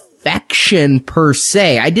see affection per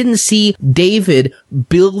se. I didn't see David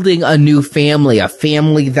building a new family, a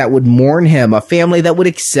family that would mourn him, a family that would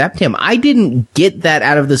accept him. I didn't get that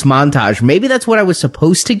out of this montage. Maybe that's what I was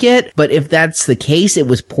supposed to get, but if that's the case, it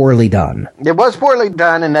was poorly done. It was poorly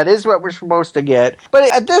done, and that is what we're supposed to get.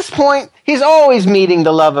 But at this point, he's always meeting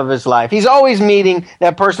the love of his life. He's always meeting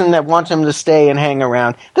that person that wants him to stay and hang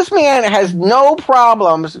around. This man has no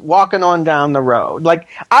problems walking on down the road. Like,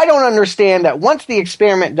 I don't understand that once the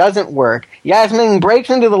experiment doesn't work, Yasmin breaks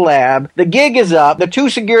into the lab, the gig is up, the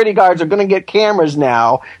 2 security guards are going to get cameras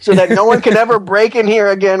now so that no one can ever break in here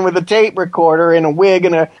again with a tape recorder and a wig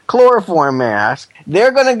and a chloroform mask.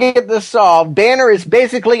 They're going to get this solved. Banner is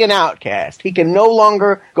basically an outcast. He can no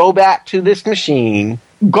longer go back to this machine.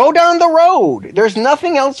 Go down the road. There's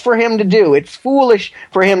nothing else for him to do. It's foolish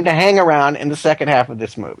for him to hang around in the second half of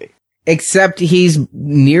this movie. Except he's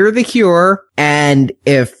near the cure, and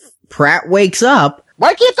if Pratt wakes up,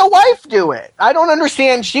 why can't the wife do it? I don't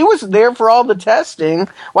understand. She was there for all the testing.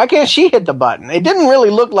 Why can't she hit the button? It didn't really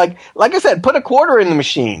look like I said, put a quarter in the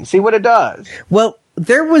machine. See what it does. Well,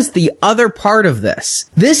 there was the other part of this.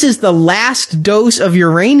 This is the last dose of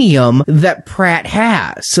uranium that Pratt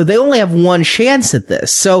has. So they only have one chance at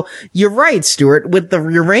this. So you're right, Stuart. With the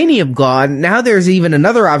uranium gone, now there's even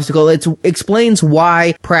another obstacle. It explains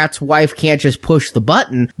why Pratt's wife can't just push the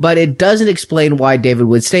button, but it doesn't explain why David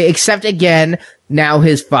would stay, except again, now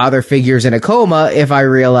his father figures in a coma if I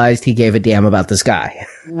realized he gave a damn about this guy.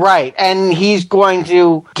 Right, and he's going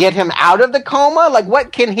to get him out of the coma? Like,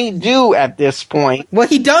 what can he do at this point? Well,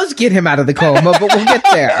 he does get him out of the coma, but we'll get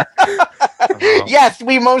there. Yes,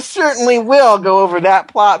 we most certainly will go over that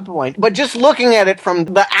plot point. But just looking at it from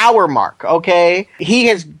the hour mark, okay? He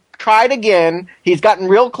has tried again. He's gotten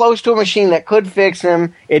real close to a machine that could fix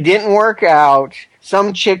him. It didn't work out.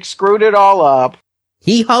 Some chick screwed it all up.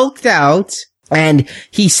 He hulked out. And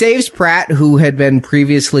he saves Pratt, who had been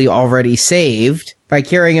previously already saved, by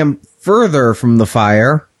carrying him further from the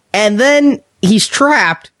fire. And then he's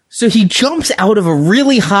trapped, so he jumps out of a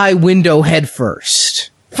really high window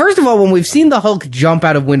headfirst. First of all, when we've seen the Hulk jump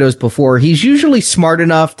out of windows before, he's usually smart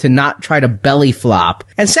enough to not try to belly flop.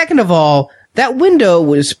 And second of all, that window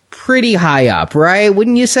was pretty high up, right?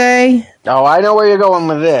 Wouldn't you say? Oh, I know where you're going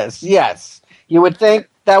with this. Yes. You would think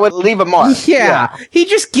that would leave a mark. Yeah. He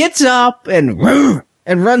just gets up and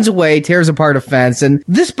runs away, tears apart a fence. And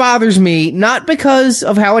this bothers me, not because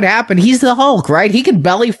of how it happened. He's the Hulk, right? He can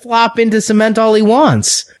belly flop into cement all he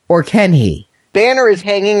wants. Or can he? Banner is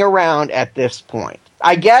hanging around at this point.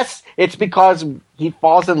 I guess it's because he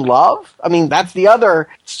falls in love. I mean, that's the other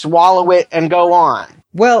swallow it and go on.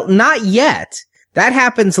 Well, not yet. That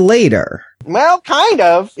happens later. Well, kind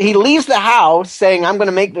of. He leaves the house saying, I'm going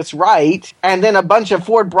to make this right. And then a bunch of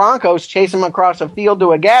Ford Broncos chase him across a field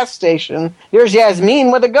to a gas station. Here's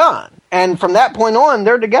Yasmin with a gun. And from that point on,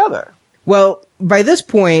 they're together. Well, by this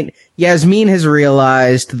point, Yasmin has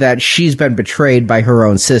realized that she's been betrayed by her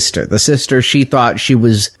own sister, the sister she thought she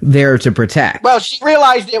was there to protect. Well, she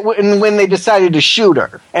realized it when they decided to shoot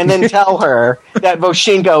her and then tell her that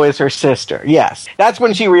Voshinko is her sister. Yes, that's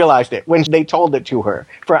when she realized it, when they told it to her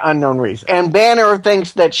for unknown reason. And Banner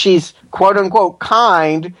thinks that she's quote-unquote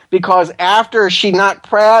kind because after she knocked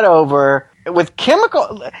Pratt over with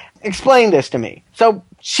chemical... Explain this to me. So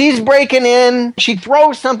she's breaking in. She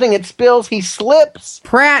throws something. It spills. He slips.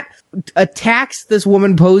 Pratt attacks this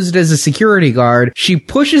woman posed as a security guard. She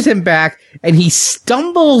pushes him back, and he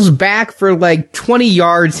stumbles back for like 20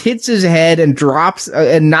 yards, hits his head, and drops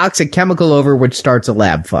and knocks a chemical over, which starts a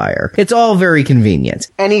lab fire. It's all very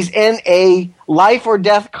convenient. And he's in a life or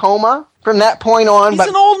death coma from that point on. He's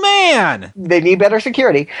an old man. They need better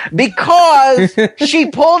security. Because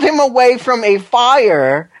she pulled him away from a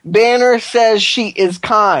fire, Banner says she is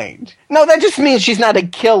kind. No, that just means she's not a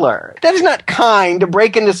killer. That is not kind to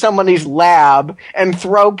break into somebody's lab and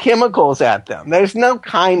throw chemicals at them. There's no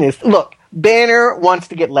kindness. Look, Banner wants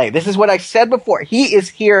to get laid. This is what I said before. He is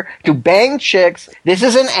here to bang chicks. This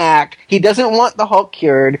is an act. He doesn't want the Hulk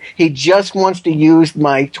cured. He just wants to use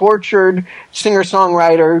my tortured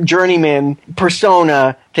singer-songwriter journeyman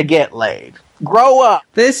persona to get laid. Grow up.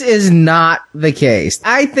 This is not the case.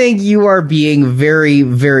 I think you are being very,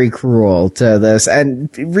 very cruel to this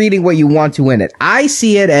and reading what you want to in it. I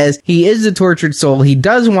see it as he is a tortured soul. He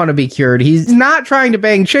does want to be cured. He's not trying to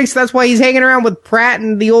bang chicks. That's why he's hanging around with Pratt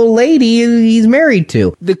and the old lady he's married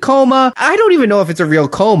to. The coma, I don't even know if it's a real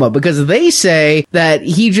coma because they say that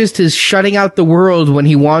he just is shutting out the world when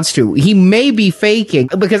he wants to. He may be faking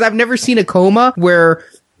because I've never seen a coma where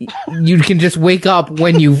you can just wake up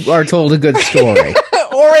when you are told a good story.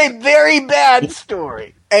 Or a very bad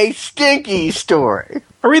story. A stinky story.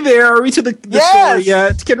 Are we there? Are we to the story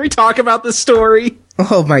yet? Can we talk about the story?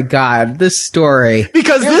 Oh my god, this story.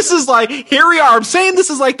 Because this is like, here we are. I'm saying this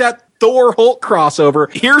is like that Thor Hulk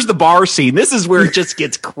crossover. Here's the bar scene. This is where it just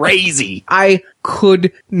gets crazy. I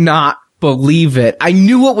could not believe it. I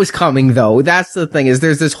knew what was coming though. That's the thing, is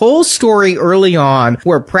there's this whole story early on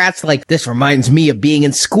where Pratt's like, this reminds me of being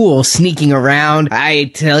in school, sneaking around.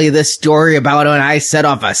 I tell you this story about when I set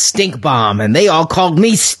off a stink bomb and they all called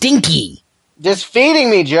me Stinky. Just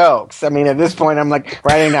feeding me jokes. I mean, at this point, I'm like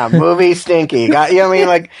writing down movie Stinky. Got, you know what I mean?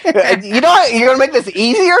 Like, you know what? You're going to make this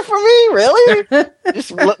easier for me? Really?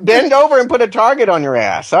 Just bend over and put a target on your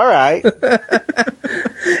ass. All right.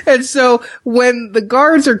 And so when the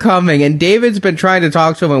guards are coming and David's been trying to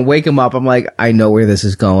talk to him and wake him up, I'm like, I know where this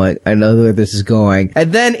is going. I know where this is going.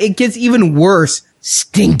 And then it gets even worse.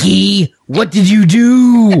 Stinky, what did you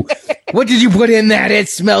do? What did you put in that? It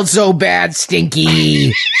smelled so bad,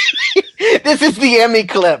 Stinky. This is the Emmy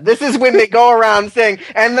clip. This is when they go around saying,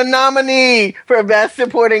 and the nominee for Best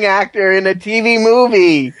Supporting Actor in a TV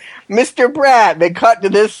movie, Mr. Pratt. They cut to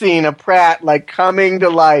this scene of Pratt like coming to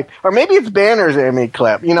life, or maybe it's Banner's Emmy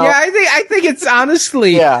clip. You know? Yeah, I think it's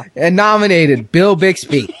honestly nominated. Bill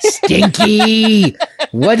Bixby, Stinky.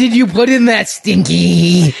 What did you put in that,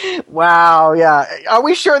 Stinky? Wow. Yeah. Are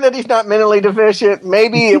we sure that he's not mentally deficient?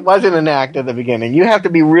 Maybe it wasn't an act at the beginning. You have to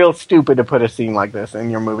be real stupid to put a scene like this in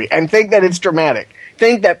your movie and think that it's dramatic.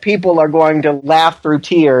 Think that people are going to laugh through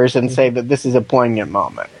tears and say that this is a poignant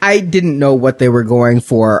moment. I didn't know what they were going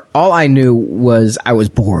for. All I knew was I was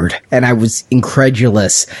bored and I was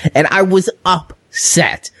incredulous and I was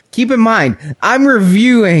upset. Keep in mind, I'm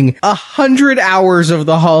reviewing 100 hours of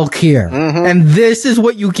the Hulk here. Mm-hmm. And this is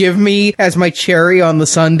what you give me as my cherry on the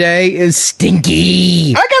sundae is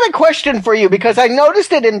Stinky. I got a question for you because I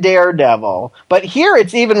noticed it in Daredevil, but here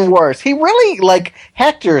it's even worse. He really,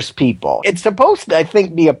 hectors people. It's supposed to, I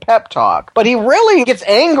think, be a pep talk, but he really gets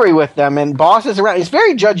angry with them and bosses around. He's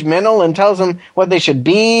very judgmental and tells them what they should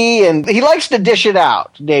be, and he likes to dish it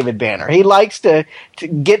out, David Banner. He likes to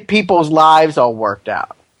get people's lives all worked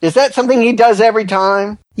out. Is that something he does every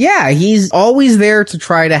time? Yeah, he's always there to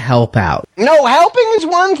try to help out. No, helping is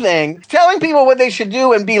one thing. Telling people what they should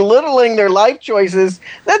do and belittling their life choices,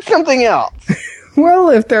 that's something else. Well,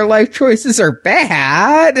 if their life choices are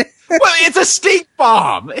bad... Well, it's a stink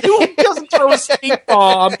bomb. Who doesn't throw a stink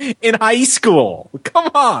bomb in high school? Come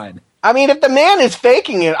on. I mean, if the man is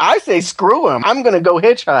faking it, I say screw him. I'm going to go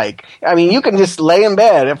hitchhike. I mean, you can just lay in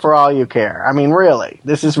bed for all you care. I mean, really,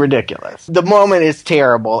 this is ridiculous. The moment is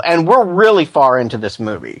terrible, and we're really far into this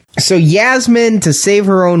movie. So Yasmin, to save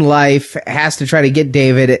her own life, has to try to get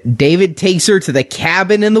David. David takes her to the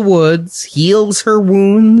cabin in the woods, heals her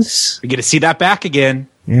wounds. We get to see that back again.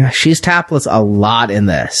 Yeah, she's topless a lot in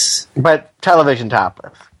this. But television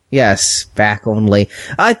topless. Yes, back only.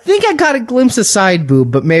 I think I got a glimpse of side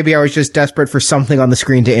boob, but maybe I was just desperate for something on the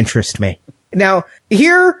screen to interest me. Now,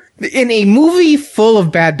 here, in a movie full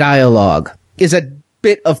of bad dialogue, is a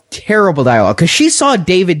bit of terrible dialogue, because she saw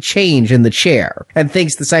David change in the chair, and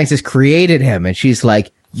thinks the scientist created him, and she's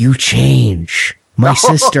like, you change. My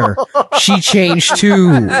sister, she changed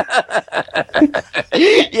too.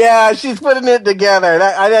 Yeah, she's putting it together.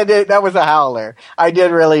 That was a howler. I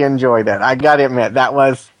did really enjoy that. I gotta admit, that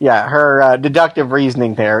was, her deductive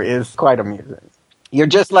reasoning there is quite amusing. You're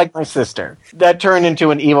just like my sister. That turned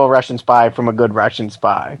into an evil Russian spy from a good Russian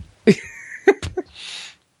spy.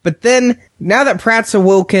 But then, now that Pratt's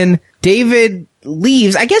awoken, David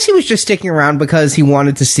leaves. I guess he was just sticking around because he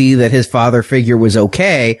wanted to see that his father figure was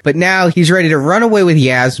okay. But now he's ready to run away with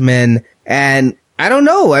Yasmin, and I don't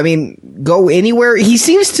know. I mean, go anywhere. He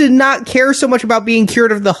seems to not care so much about being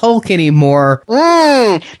cured of the Hulk anymore.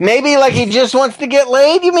 Maybe like he just wants to get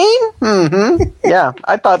laid, you mean? Mm-hmm. Yeah,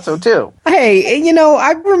 I thought so too. Hey,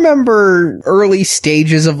 I remember early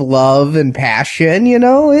stages of love and passion,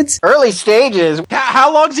 it's... Early stages?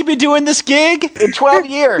 How long's he been doing this gig? 12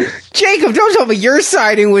 years. Jacob, don't tell me you're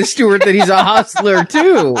siding with Stuart that he's a hustler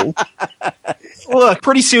too. Look,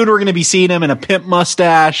 pretty soon we're going to be seeing him in a pimp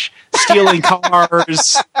mustache, stealing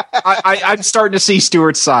cars. I'm starting to see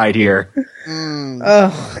Stuart's side here.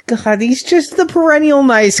 Oh, God, he's just the perennial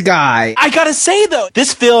nice guy. I gotta say, though,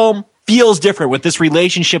 this film feels different with this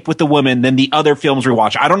relationship with the woman than the other films we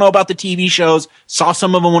watch. I don't know about the TV shows. Saw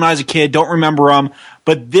some of them when I was a kid. Don't remember them.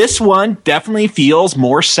 But this one definitely feels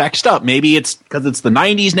more sexed up. Maybe it's because it's the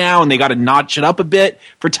 90s now and they got to notch it up a bit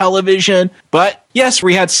for television. But yes,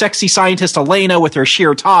 we had sexy scientist Elena with her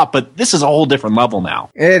sheer top, but this is a whole different level now.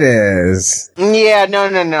 It is. Yeah,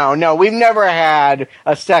 no. We've never had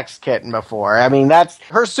a sex kitten before. I mean, that's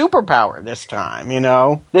her superpower this time,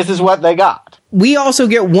 This is what they got. We also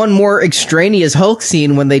get one more extraneous Hulk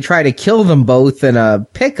scene when they try to kill them both in a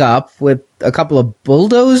pickup with a couple of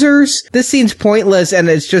bulldozers. This scene's pointless, and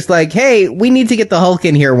it's just like, hey, we need to get the Hulk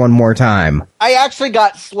in here one more time. I actually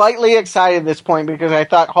got slightly excited at this point because I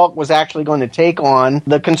thought Hulk was actually going to take on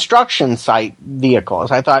the construction site vehicles.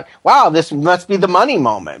 I thought, wow, this must be the money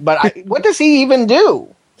moment. But what does he even do?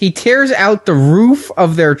 He tears out the roof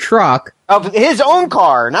of their truck. Of his own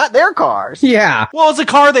car, not their cars. Yeah. Well, it's a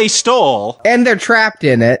car they stole. And they're trapped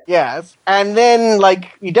in it. Yes. And then,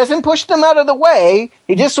 he doesn't push them out of the way.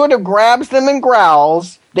 He just sort of grabs them and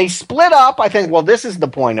growls. They split up. I think, well, this is the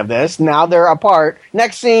point of this. Now they're apart.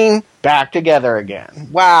 Next scene, back together again.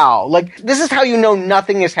 Wow. This is how you know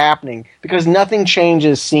nothing is happening. Because nothing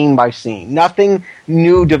changes scene by scene. Nothing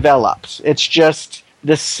new develops. It's just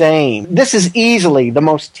the same. This is easily the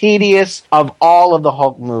most tedious of all of the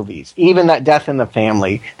Hulk movies. Even that Death in the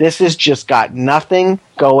Family. This has just got nothing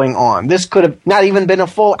going on. This could have not even been a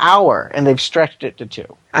full hour, and they've stretched it to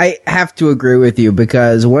 2. I have to agree with you,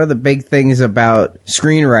 because one of the big things about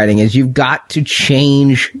screenwriting is you've got to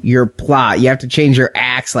change your plot. You have to change your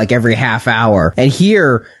acts every half hour. And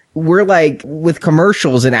here, we're with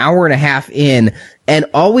commercials an hour and a half in, and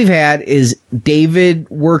all we've had is David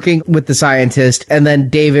working with the scientist and then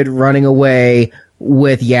David running away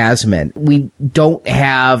with Yasmin. We don't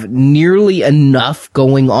have nearly enough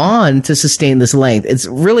going on to sustain this length. It's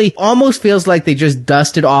really almost feels like they just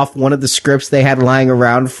dusted off one of the scripts they had lying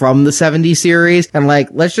around from the 70 series and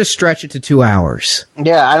let's just stretch it to 2 hours.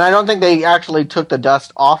 Yeah, and I don't think they actually took the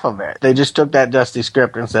dust off of it. They just took that dusty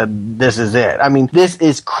script and said, this is it. I mean, this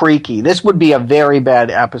is creaky. This would be a very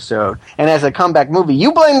bad episode. And as a comeback movie,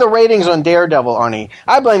 you blame the ratings on Daredevil, Arnie.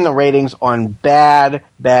 I blame the ratings on bad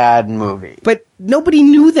movie. But nobody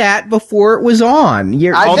knew that before it was on.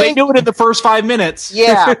 They knew it in the first 5 minutes.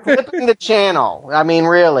 Yeah, flipping the channel. I mean,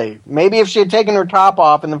 really. Maybe if she had taken her top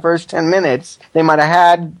off in the first 10 minutes, they might have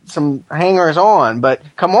had some hangers on. But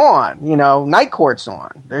come on, Night Court's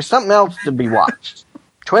on. There's something else to be watched.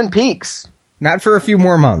 Twin Peaks. Not for a few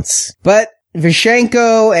more months. But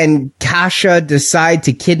Vishenko and Kasha decide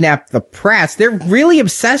to kidnap the Pratts. They're really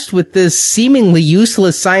obsessed with this seemingly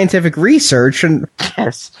useless scientific research, and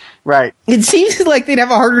yes, right. It seems like they'd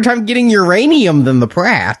have a harder time getting uranium than the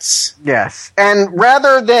Pratts. Yes, and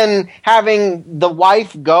rather than having the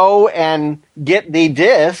wife go and get the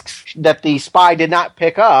discs that the spy did not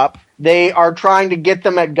pick up, they are trying to get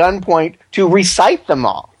them at gunpoint to recite them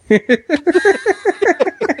all.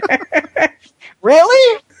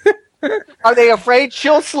 Really? Are they afraid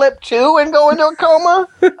she'll slip too and go into a coma?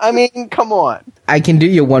 I mean, come on. I can do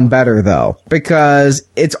you one better, though, because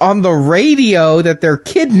it's on the radio that they're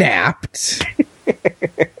kidnapped.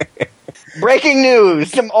 Breaking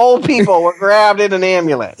news. Some old people were grabbed in an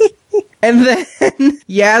ambulance. And then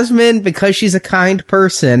Yasmin, because she's a kind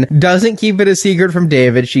person, doesn't keep it a secret from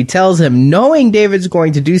David. She tells him, knowing David's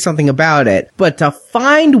going to do something about it, but to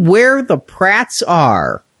find where the Pratts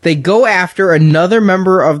are, they go after another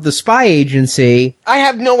member of the spy agency. I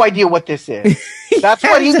have no idea what this is. That's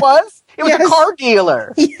what he was? It was a car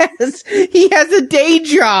dealer. Yes, he has a day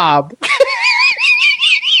job.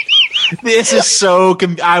 This is so...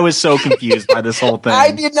 I was so confused by this whole thing.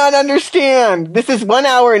 I did not understand. This is 1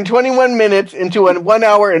 hour and 21 minutes into a 1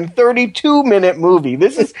 hour and 32-minute movie.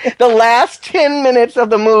 This is the last 10 minutes of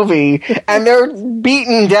the movie, and they're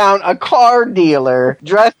beating down a car dealer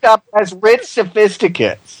dressed up as rich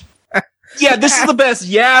sophisticates. Yeah, this is the best.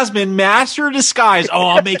 Yasmin, master of disguise. Oh,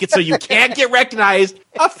 I'll make it so you can't get recognized.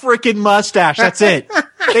 A freaking mustache. That's it.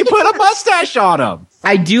 They put a mustache on him.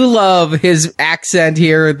 I do love his accent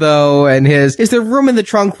here, though, and is there room in the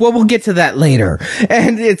trunk? Well, we'll get to that later.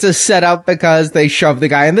 And it's a setup because they shove the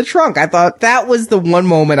guy in the trunk. I thought that was the one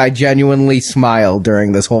moment I genuinely smiled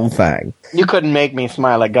during this whole thing. You couldn't make me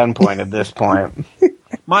smile at gunpoint at this point.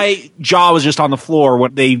 My jaw was just on the floor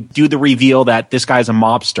when they do the reveal that this guy's a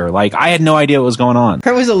mobster. Like, I had no idea what was going on.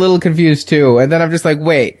 I was a little confused, too. And then I'm just like,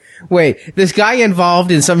 wait, this guy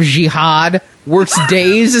involved in some jihad works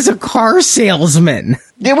days as a car salesman.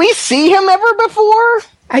 Did we see him ever before?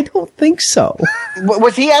 I don't think so.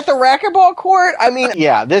 Was he at the racquetball court? I mean,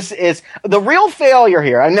 yeah, this is the real failure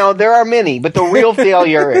here. I know there are many, but the real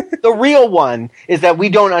failure, the real one, is that we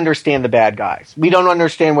don't understand the bad guys. We don't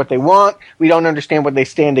understand what they want. We don't understand what they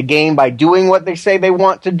stand to gain by doing what they say they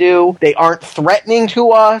want to do. They aren't threatening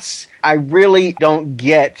to us. I really don't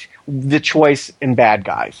get the choice in bad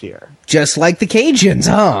guys here. Just like the Cajuns,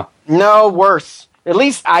 huh? No, worse. At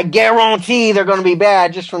least I guarantee they're going to be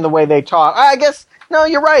bad just from the way they talk. I guess, no,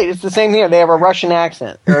 you're right. It's the same here. They have a Russian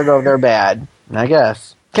accent. Ergo, they're bad, I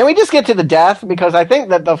guess. Can we just get to the death? Because I think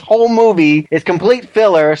that the whole movie is complete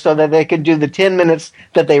filler so that they could do the 10 minutes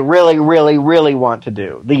that they really, really, really want to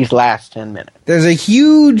do. These last 10 minutes. There's a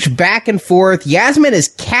huge back and forth. Yasmin is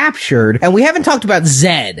captured, and we haven't talked about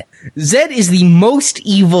Zed. Zed is the most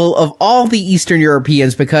evil of all the Eastern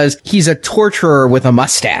Europeans because he's a torturer with a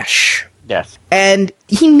mustache. Yes. And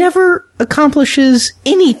he never accomplishes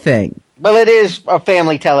anything. Well, it is a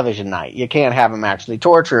family television night. You can't have him actually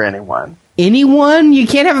torture anyone. Anyone? You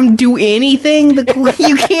can't have him do anything?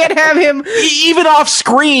 You can't have him... Even off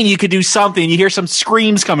screen, you could do something. You hear some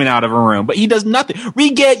screams coming out of a room, but he does nothing.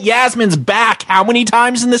 We get Yasmin's back how many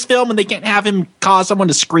times in this film, and they can't have him cause someone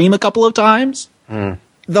to scream a couple of times?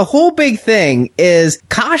 The whole big thing is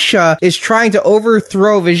Kasha is trying to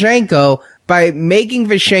overthrow Vishenko by making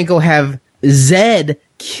Vishenko have Zed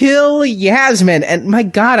kill Yasmin. And my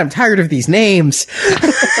God, I'm tired of these names.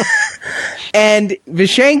 And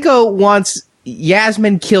Vishenko wants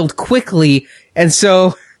Yasmin killed quickly. And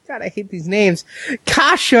so, God, I hate these names.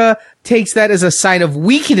 Kasha takes that as a sign of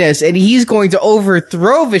weakness, and he's going to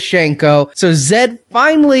overthrow Vishenko. So Zed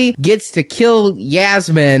finally gets to kill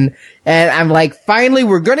Yasmin. And I'm like, finally,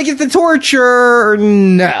 we're going to get the torture.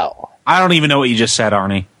 No. I don't even know what you just said,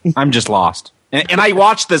 Arnie. I'm just lost. And I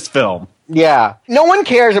watched this film. Yeah. No one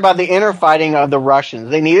cares about the inner fighting of the Russians.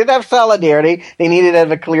 They needed to have solidarity. They needed to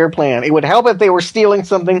have a clear plan. It would help if they were stealing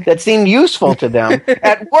something that seemed useful to them.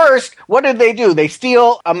 At worst, what did they do? They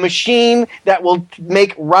steal a machine that will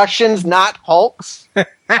make Russians not Hulks?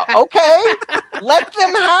 Okay. Let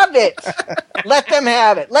them have it. Let them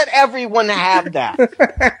have it. Let everyone have that.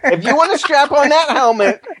 If you want to strap on that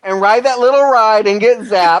helmet and ride that little ride and get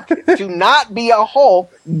zapped to not be a Hulk,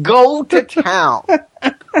 go to town.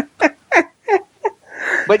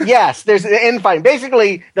 But yes, there's an infighting.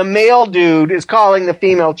 Basically, the male dude is calling the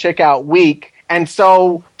female chick out weak. And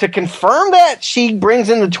so to confirm that, she brings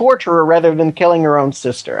in the torturer rather than killing her own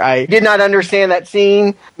sister. I did not understand that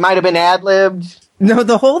scene. Might have been ad-libbed. No,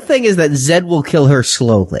 the whole thing is that Zed will kill her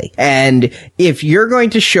slowly. And if you're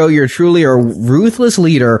going to show you're truly a ruthless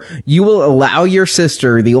leader, you will allow your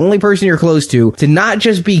sister, the only person you're close to not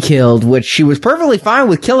just be killed, which she was perfectly fine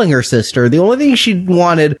with killing her sister. The only thing she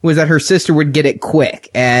wanted was that her sister would get it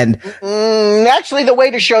quick. And actually, the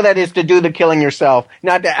way to show that is to do the killing yourself,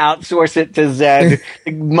 not to outsource it to Zed,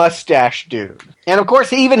 the mustache dude. And of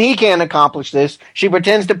course, even he can't accomplish this. She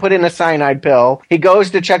pretends to put in a cyanide pill. He goes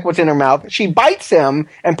to check what's in her mouth. She bites him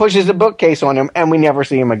and pushes a bookcase on him, and we never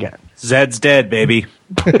see him again. Zed's dead, baby.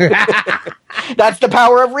 That's the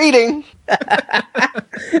power of reading.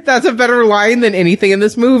 That's a better line than anything in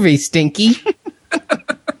this movie, Stinky.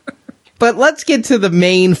 But let's get to the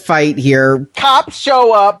main fight here. Cops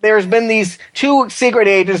show up. There's been these two secret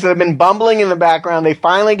agents that have been bumbling in the background. They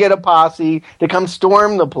finally get a posse to come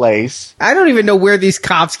storm the place. I don't even know where these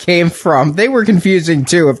cops came from. They were confusing,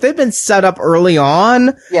 too. If they'd been set up early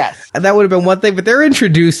on, yes, that would have been one thing. But they're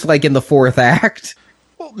introduced, like, in the fourth act.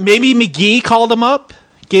 Well, maybe McGee called him up,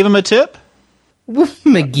 gave him a tip?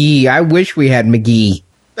 McGee. I wish we had McGee.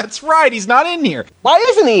 That's right, he's not in here. Why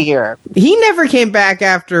isn't he here? He never came back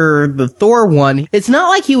after the Thor one. It's not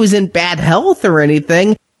like he was in bad health or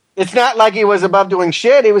anything. It's not like he was above doing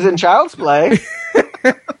shit. He was in child's play.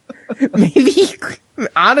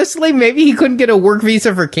 Honestly, maybe he couldn't get a work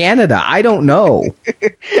visa for Canada. I don't know.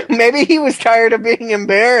 Maybe he was tired of being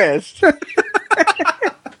embarrassed.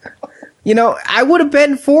 You know, I would have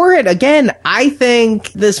been for it. Again, I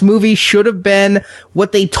think this movie should have been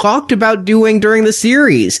what they talked about doing during the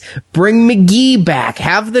series. Bring McGee back.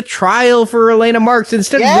 Have the trial for Elena Marks.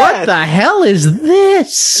 Instead, yes. What the hell is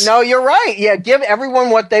this? No, you're right. Yeah, give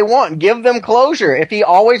everyone what they want. Give them closure. If he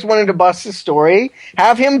always wanted to bust the story,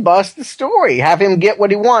 have him bust the story. Have him get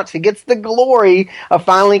what he wants. He gets the glory of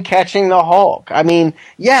finally catching the Hulk. I mean,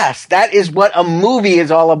 yes, that is what a movie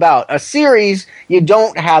is all about. A series, you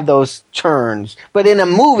don't have those turns. But in a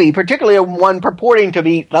movie, particularly one purporting to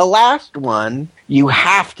be the last one, you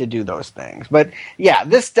have to do those things. But yeah,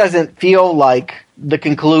 this doesn't feel like the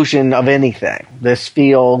conclusion of anything. This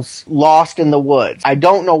feels lost in the woods. I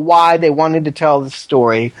don't know why they wanted to tell the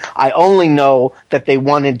story. I only know that they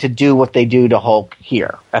wanted to do what they do to Hulk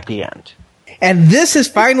here at the end. And this is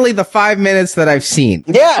finally the 5 minutes that I've seen.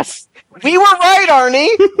 Yes! We were right,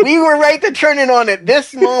 Arnie. We were right to turn it on at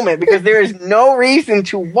this moment because there is no reason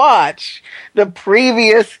to watch the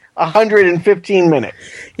previous 115 minutes.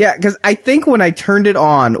 Yeah, because I think when I turned it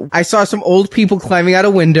on, I saw some old people climbing out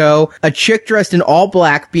a window, a chick dressed in all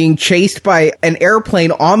black being chased by an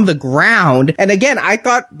airplane on the ground. And again, I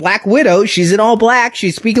thought Black Widow, she's in all black,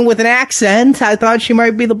 she's speaking with an accent. I thought she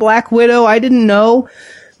might be the Black Widow. I didn't know.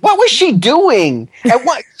 What was she doing? And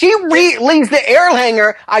what she leaves the air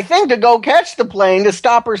hangar, I think, to go catch the plane to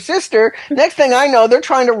stop her sister. Next thing I know, they're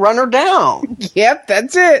trying to run her down. Yep,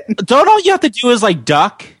 that's it. Don't all you have to do is like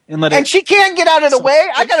duck and let it. And she can't get out of the way.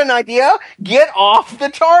 I got an idea. Get off the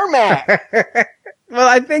tarmac. Well,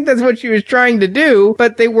 I think that's what she was trying to do,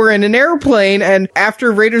 but they were in an airplane, and after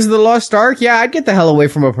Raiders of the Lost Ark, yeah, I'd get the hell away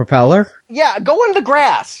from a propeller. Yeah, go on the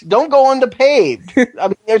grass. Don't go on the paved. I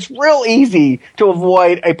mean, it's real easy to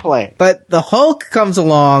avoid a plane. But the Hulk comes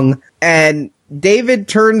along, and David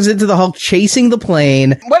turns into the Hulk chasing the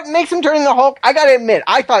plane. What makes him turn into the Hulk? I gotta admit,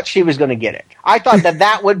 I thought she was gonna get it. I thought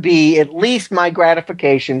that would be at least my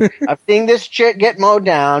gratification of seeing this chick get mowed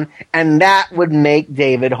down, and that would make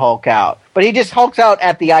David Hulk out. But he just hulks out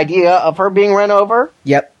at the idea of her being run over?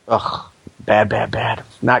 Yep. Ugh. Bad.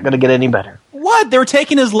 Not gonna get any better. What? They were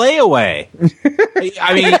taking his layaway.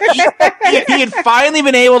 I mean, he had finally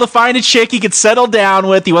been able to find a chick he could settle down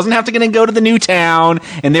with. He wasn't having to go to the new town,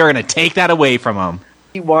 and they were going to take that away from him.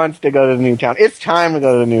 He wants to go to the new town. It's time to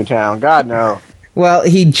go to the new town. God, no. Well,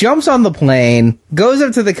 he jumps on the plane, goes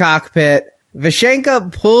up to the cockpit.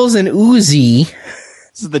 Vashenka pulls an Uzi.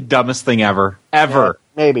 This is the dumbest thing ever. Ever.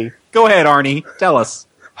 Yeah, maybe. Go ahead, Arnie. Tell us.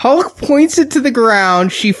 Hulk points it to the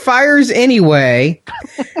ground. She fires anyway.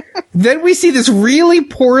 Then we see this really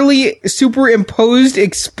poorly superimposed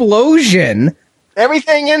explosion.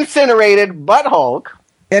 Everything incinerated but Hulk.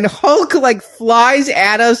 And Hulk, like, flies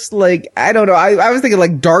at us like, I don't know. I was thinking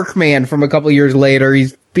like Darkman from a couple years later.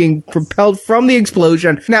 He's being propelled from the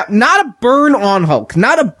explosion. Now, not a burn on Hulk.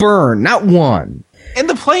 Not a burn. Not one. And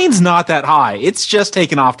the plane's not that high. It's just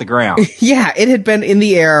taken off the ground. Yeah, it had been in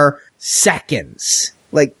the air seconds.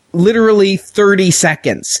 Like, literally 30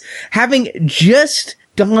 seconds. Having just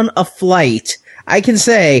done a flight, I can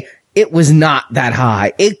say it was not that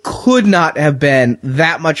high. It could not have been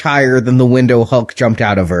that much higher than the window Hulk jumped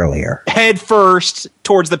out of earlier. Head first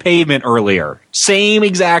towards the pavement earlier. Same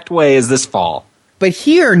exact way as this fall. But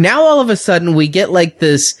here, now all of a sudden, we get like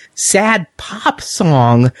this sad pop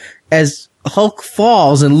song as Hulk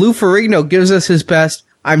falls, and Lou Ferrigno gives us his best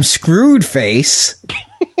 "I'm screwed" face.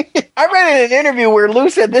 I read in an interview where Lou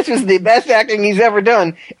said this was the best acting he's ever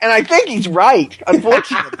done, and I think he's right,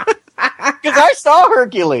 unfortunately. Because I saw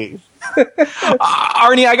Hercules.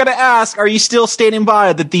 Arnie, I gotta ask, are you still standing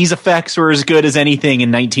by that these effects were as good as anything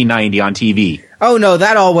in 1990 on TV? Oh no,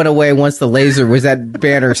 that all went away once the laser was at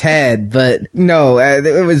Banner's head, but no,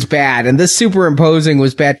 it was bad, and this superimposing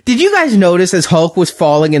was bad. Did you guys notice as Hulk was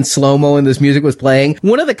falling in slow-mo and this music was playing,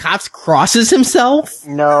 one of the cops crosses himself?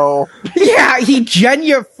 No. Yeah, he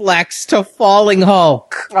genuflects to falling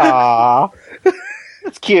Hulk. Aww.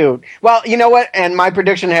 It's cute. Well, you know what? And my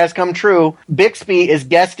prediction has come true. Bixby is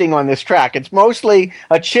guesting on this track. It's mostly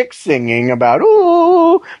a chick singing about,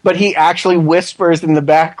 ooh, but he actually whispers in the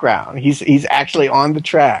background. He's actually on the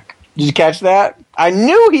track. Did you catch that? I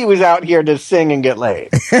knew he was out here to sing and get laid.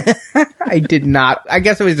 I did not. I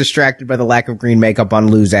guess I was distracted by the lack of green makeup on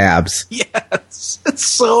Lou's abs. Yes. It's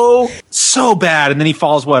so bad. And then he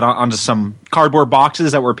falls, onto some cardboard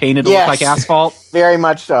boxes that were painted to look like asphalt? Very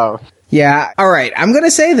much so. Yeah. All right. I'm going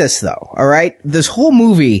to say this, though. All right. This whole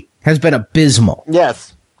movie has been abysmal.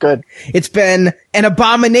 Yes. Good. It's been an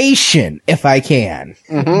abomination, if I can.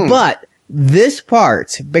 Mm-hmm. But this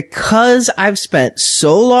part, because I've spent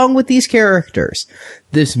so long with these characters,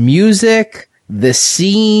 this music, this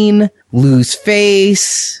scene, Lou's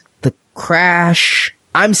face, the crash,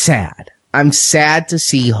 I'm sad. I'm sad to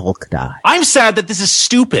see Hulk die. I'm sad that this is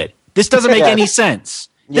stupid. This doesn't make any sense.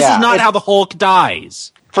 This is not how the Hulk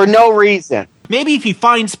dies. For no reason. Maybe if he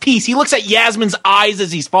finds peace, he looks at Yasmin's eyes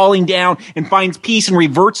as he's falling down and finds peace and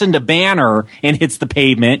reverts into Banner and hits the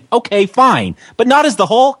pavement. Okay, fine. But not as the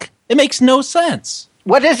Hulk. It makes no sense.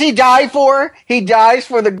 What does he die for? He dies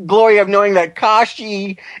for the glory of knowing that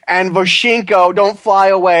Kashi and Voshinko don't fly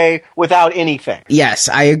away without anything. Yes,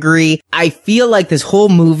 I agree. I feel like this whole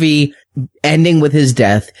movie ending with his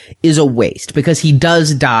death is a waste because he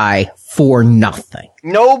does die for nothing.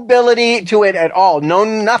 No ability to it at all. No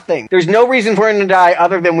nothing. There's no reason for him to die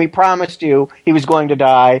other than we promised you he was going to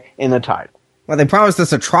die in the title. Well, they promised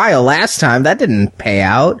us a trial last time. That didn't pay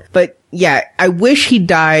out. But yeah, I wish he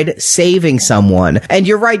died saving someone. And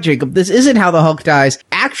you're right, Jacob. This isn't how the Hulk dies.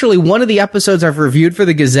 Actually, one of the episodes I've reviewed for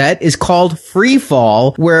the Gazette is called Free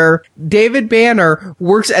Fall, where David Banner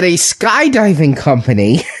works at a skydiving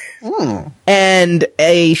company. And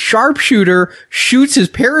a sharpshooter shoots his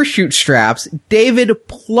parachute straps. David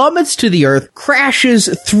plummets to the earth, crashes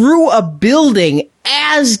through a building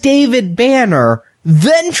as David Banner,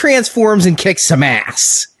 then transforms and kicks some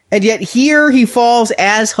ass. And yet here he falls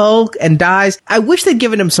as Hulk and dies. I wish they'd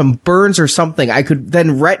given him some burns or something. I could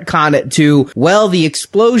then retcon it to, well, the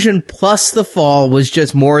explosion plus the fall was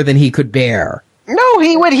just more than he could bear. No,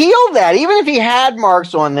 he would heal that. Even if he had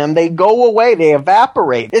marks on them, they go away. They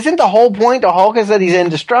evaporate. Isn't the whole point of Hulk is that he's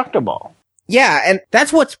indestructible? Yeah, and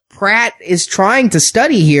that's what Pratt is trying to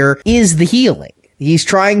study here, is the healing. He's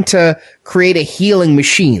trying to create a healing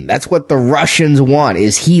machine. That's what the Russians want,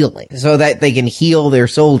 is healing, so that they can heal their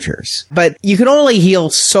soldiers. But you can only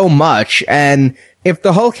heal so much, and if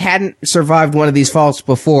the Hulk hadn't survived one of these falls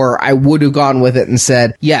before, I would have gone with it and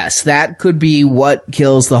said, yes, that could be what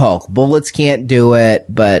kills the Hulk. Bullets can't do it,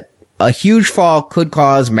 but a huge fall could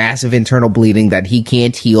cause massive internal bleeding that he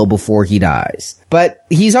can't heal before he dies. But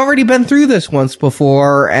he's already been through this once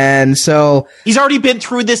before, and so... He's already been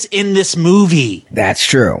through this in this movie. That's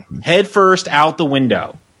true. Head first out the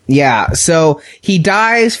window. Yeah, so he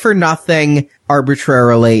dies for nothing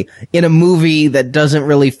arbitrarily in a movie that doesn't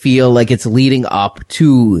really feel like it's leading up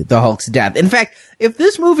to the Hulk's death. In fact, if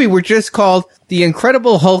this movie were just called The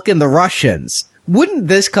Incredible Hulk and the Russians, wouldn't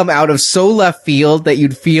this come out of so left field that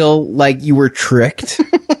you'd feel like you were tricked?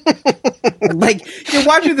 Like, you're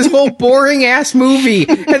watching this whole boring-ass movie,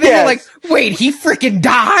 and then you're like, wait, he freaking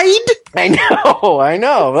died? I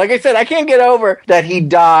know. Like I said, I can't get over that he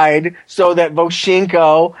died so that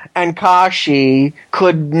Voshinko and Kashi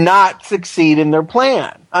could not succeed in their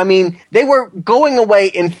plan. I mean, they were going away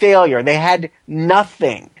in failure. They had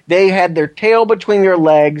nothing. They had their tail between their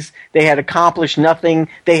legs. They had accomplished nothing.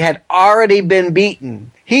 They had already been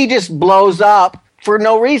beaten. He just blows up for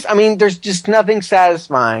no reason. I mean, there's just nothing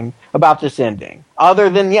satisfying about this ending other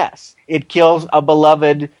than, yes, it kills a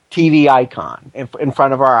beloved TV icon in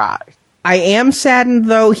front of our eyes. I am saddened,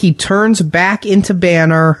 though, he turns back into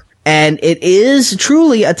Banner, and it is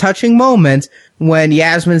truly a touching moment when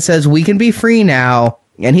Yasmin says, we can be free now,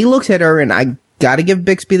 and he looks at her, and I gotta give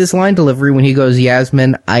Bixby this line delivery when he goes,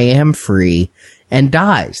 Yasmin, I am free, and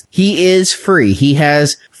dies. He is free. He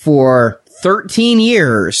has, for 13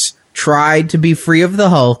 years, tried to be free of the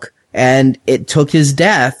Hulk, and it took his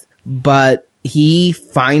death, but he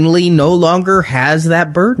finally no longer has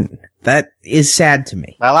that burden. That is sad to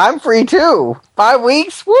me. Well, I'm free too. 5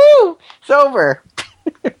 weeks? Woo! It's over.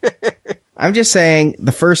 I'm just saying,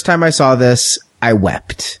 the first time I saw this, I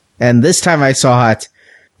wept. And this time I saw it,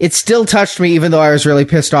 It still touched me, even though I was really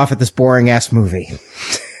pissed off at this boring-ass movie.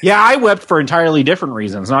 Yeah, I wept for entirely different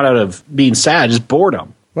reasons, not out of being sad, just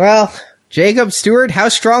boredom. Well, Jacob Stewart, how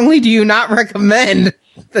strongly do you not recommend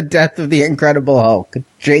The Death of the Incredible Hulk?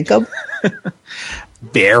 Jacob?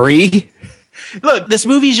 Barry? Look, this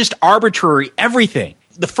movie is just arbitrary everything.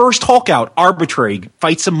 The first Hulk out, arbitrary.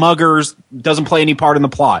 Fights some muggers, doesn't play any part in the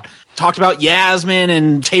plot. Talked about Yasmin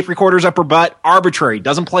and tape recorders up her butt, arbitrary,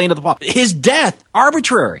 doesn't play into the plot. His death,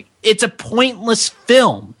 arbitrary. It's a pointless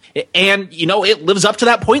film. And, you know, it lives up to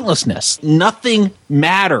that pointlessness. Nothing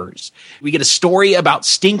matters. We get a story about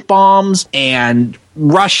stink bombs and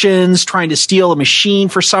Russians trying to steal a machine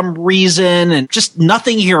for some reason, and just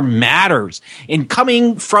nothing here matters. And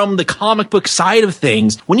coming from the comic book side of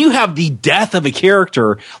things, when you have the death of a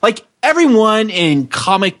character, like, everyone in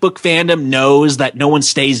comic book fandom knows that no one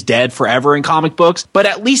stays dead forever in comic books, but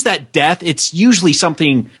at least that death, it's usually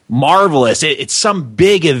something marvelous. It's some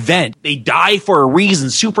big event. They die for a reason.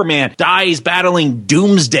 Superman dies battling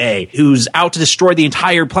Doomsday, who's out to destroy the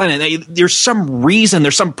entire planet. There's some reason,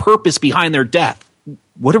 there's some purpose behind their death.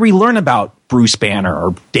 What do we learn about Bruce Banner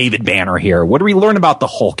or David Banner here? What do we learn about the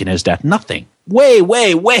Hulk and his death? Nothing.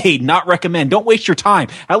 Way, not recommend. Don't waste your time.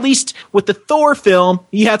 At least with the Thor film,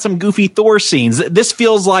 you had some goofy Thor scenes. This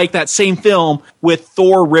feels like that same film with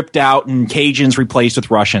Thor ripped out and Cajuns replaced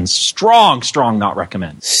with Russians. Strong, not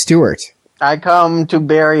recommend. Stewart. I come to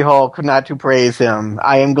Barry Hulk not to praise him.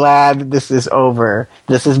 I am glad this is over.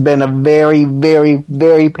 This has been a very, very,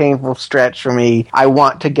 very painful stretch for me. I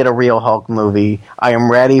want to get a real Hulk movie. I am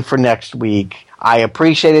ready for next week. I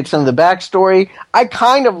appreciated some of the backstory. I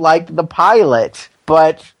kind of liked the pilot,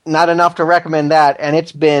 but not enough to recommend that, and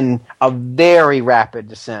it's been a very rapid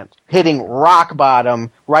descent. Hitting rock bottom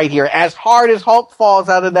right here. As hard as Hulk falls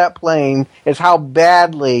out of that plane is how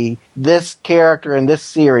badly this character in this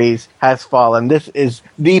series has fallen. This is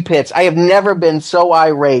the pits. I have never been so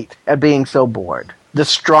irate at being so bored. The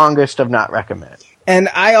strongest of not recommend. And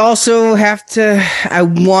I also I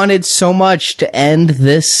wanted so much to end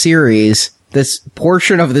this series, this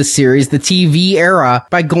portion of this series, the TV era,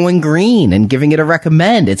 by going green and giving it a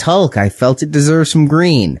recommend. It's Hulk. I felt it deserved some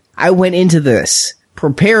green. I went into this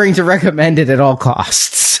preparing to recommend it at all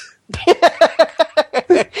costs.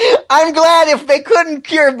 I'm glad if they couldn't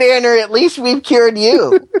cure Banner, at least we've cured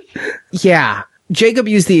you. Yeah. Jacob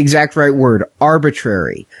used the exact right word,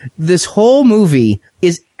 arbitrary. This whole movie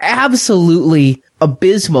is absolutely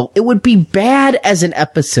abysmal. It would be bad as an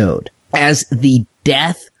episode. As the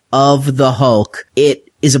death of the Hulk, it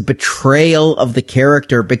is a betrayal of the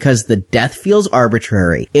character because the death feels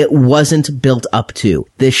arbitrary. It wasn't built up to.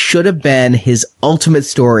 This should have been his ultimate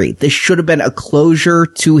story. This should have been a closure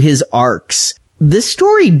to his arcs. This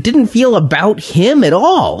story didn't feel about him at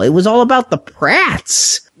all. It was all about the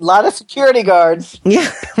Pratts. A lot of security guards.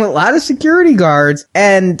 Yeah, a lot of security guards.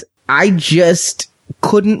 And I just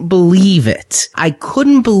couldn't believe it. I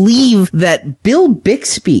couldn't believe that Bill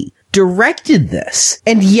Bixby directed this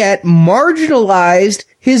and yet marginalized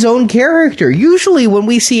his own character. Usually when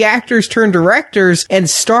we see actors turn directors and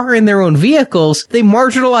star in their own vehicles, they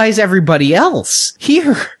marginalize everybody else.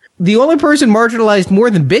 Here, the only person marginalized more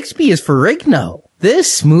than Bixby is Ferrigno.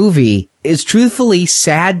 This movie is truthfully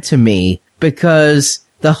sad to me because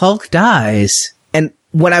the Hulk dies. And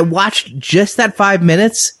when I watched just that 5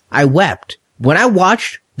 minutes, I wept. When I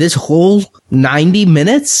watched this whole 90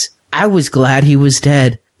 minutes, I was glad he was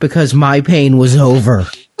dead because my pain was over.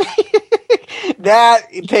 That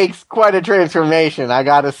takes quite a transformation, I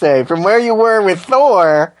gotta say. From where you were with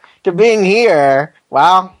Thor to being here,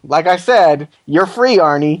 well, like I said, you're free,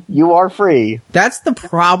 Arnie. You are free. That's the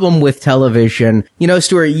problem with television. You know,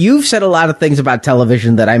 Stuart, you've said a lot of things about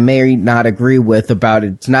television that I may not agree with about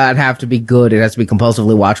it. It's not have to be good. It has to be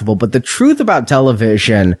compulsively watchable. But the truth about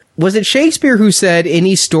television, was it Shakespeare who said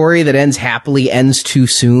any story that ends happily ends too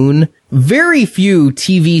soon? Very few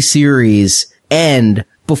TV series end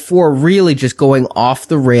before really just going off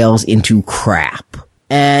the rails into crap.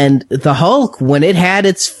 And the Hulk, when it had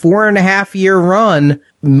its 4.5-year run,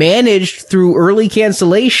 managed through early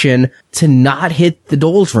cancellation to not hit the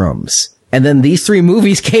doldrums. And then these 3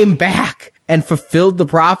 movies came back and fulfilled the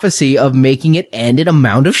prophecy of making it end in a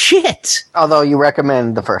mound of shit. Although you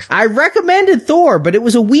recommend the first one. I recommended Thor, but it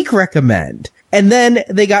was a weak recommend. And then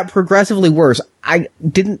they got progressively worse. I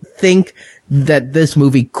didn't think that this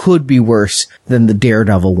movie could be worse than the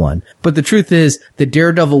Daredevil one. But the truth is, the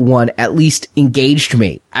Daredevil one at least engaged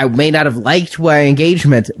me. I may not have liked my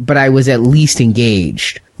engagement, but I was at least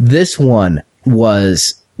engaged. This one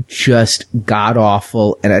was just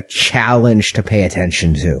god-awful and a challenge to pay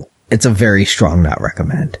attention to. It's a very strong not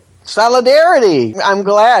recommend. Solidarity. I'm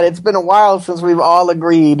glad. It's been a while since we've all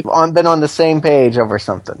been on the same page over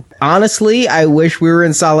something. Honestly, I wish we were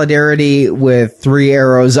in solidarity with Three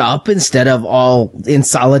Arrows Up instead of all in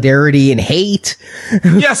solidarity and hate.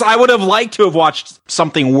 Yes, I would have liked to have watched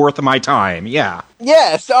something worth my time. Yeah.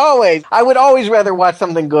 Yes, always. I would always rather watch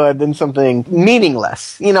something good than something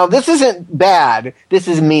meaningless. You know, this isn't bad. This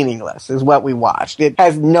is meaningless, is what we watched. It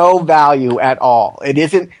has no value at all. It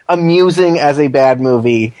isn't amusing as a bad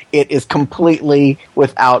movie. It is completely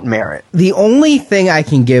without merit. The only thing I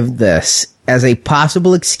can give this as a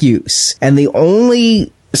possible excuse, and the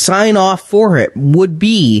only sign off for it, would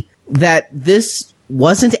be that this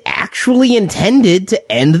wasn't actually intended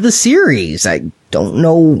to end the series. I don't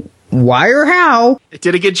know why or how. It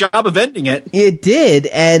did a good job of ending it. It did,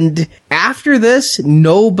 and after this,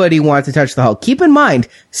 nobody wanted to touch the Hulk. Keep in mind,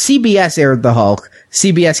 CBS aired the Hulk.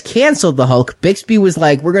 CBS canceled the Hulk. Bixby was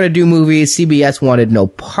like, we're going to do movies. CBS wanted no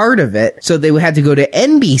part of it, so they had to go to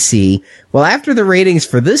NBC. Well, after the ratings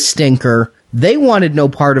for this stinker, they wanted no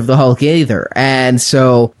part of the Hulk either. And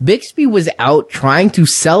so Bixby was out trying to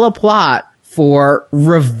sell a plot for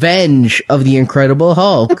Revenge of the Incredible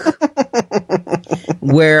Hulk,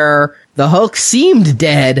 where the Hulk seemed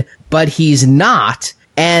dead, but he's not.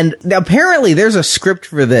 And apparently there's a script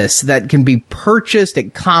for this that can be purchased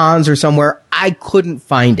at cons or somewhere. I couldn't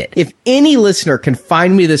find it. If any listener can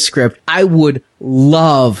find me the script, I would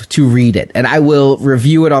love to read it. And I will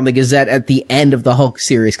review it on the Gazette at the end of the Hulk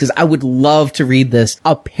series, because I would love to read this.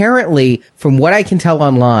 Apparently, from what I can tell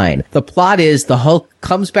online, the plot is the Hulk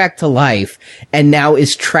comes back to life and now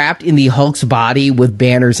is trapped in the Hulk's body with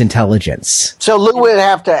Banner's intelligence. So Lou would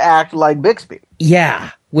have to act like Bixby.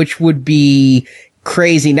 Yeah, which would be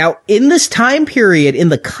crazy. Now, in this time period in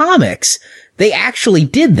the comics, they actually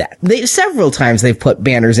did that. Several times they've put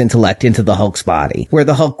Banner's intellect into the Hulk's body, where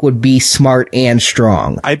the Hulk would be smart and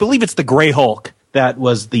strong. I believe it's the Gray Hulk that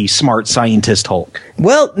was the smart scientist Hulk.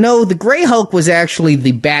 Well, no, the Gray Hulk was actually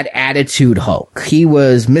the bad attitude Hulk. He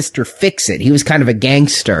was Mr. Fix-It. He was kind of a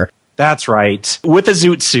gangster. That's right. With a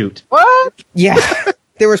zoot suit. What? Yeah.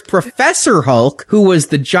 There was Professor Hulk, who was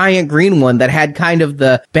the giant green one that had kind of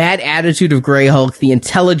the bad attitude of Gray Hulk, the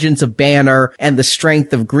intelligence of Banner, and the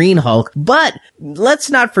strength of Green Hulk. But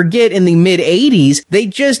let's not forget, in the mid-'80s, they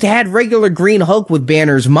just had regular Green Hulk with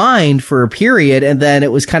Banner's mind for a period, and then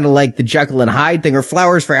it was kind of like the Jekyll and Hyde thing, or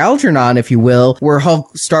Flowers for Algernon, if you will, where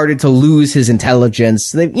Hulk started to lose his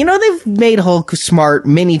intelligence. They've made Hulk smart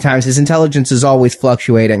many times. His intelligence is always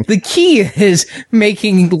fluctuating. The key is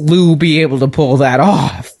making Lou be able to pull that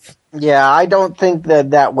off. Yeah, I don't think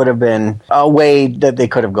that would have been a way that they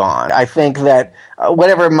could have gone. I think that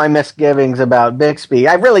whatever my misgivings about Bixby,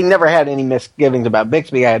 I've really never had any misgivings about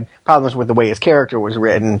Bixby. I had problems with the way his character was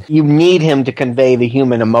written. You need him to convey the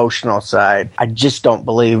human emotional side. I just don't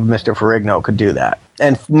believe Mr. Ferrigno could do that.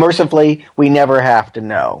 And mercifully, we never have to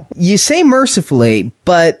know. You say mercifully,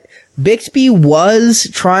 but Bixby was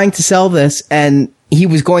trying to sell this, and he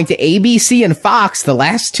was going to ABC and Fox, the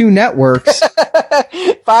last two networks.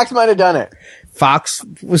 Fox might have done it. Fox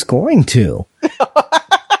was going to.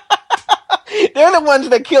 They're the ones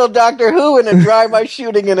that killed Doctor Who in a drive-by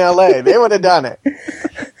shooting in L.A. They would have done it.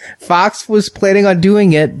 Fox was planning on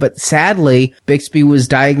doing it, but sadly, Bixby was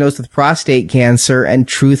diagnosed with prostate cancer and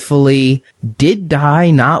truthfully did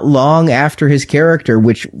die not long after his character,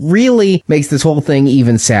 which really makes this whole thing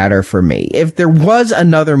even sadder for me. If there was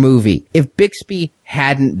another movie, if Bixby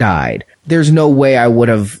hadn't died, there's no way I would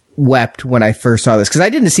have wept when I first saw this, because I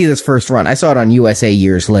didn't see this first run. I saw it on USA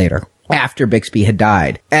years later, after Bixby had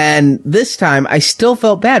died. And this time, I still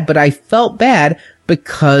felt bad, but I felt bad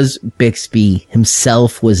because Bixby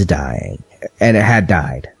himself was dying, and it had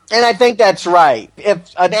died. And I think that's right.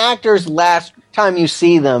 If an actor's last time you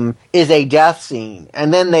see them is a death scene,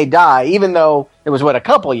 and then they die, even though it was, a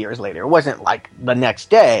couple years later, it wasn't like the next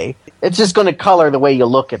day, it's just going to color the way you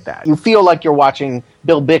look at that. You feel like you're watching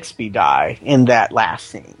Bill Bixby die in that last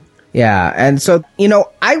scene. Yeah, and so,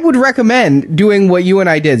 I would recommend doing what you and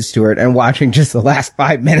I did, Stuart, and watching just the last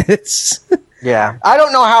 5 minutes. Yeah. I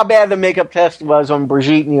don't know how bad the makeup test was on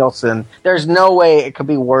Brigitte Nielsen. There's no way it could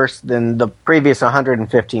be worse than the previous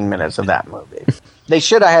 115 minutes of that movie. They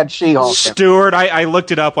should have had She-Hulk. Stuart, I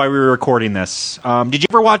looked it up while we were recording this. Did you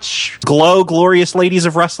ever watch Glow, Glorious Ladies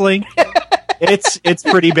of Wrestling? It's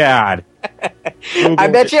pretty bad. I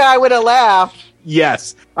bet you I would have laughed.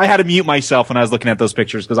 Yes. I had to mute myself when I was looking at those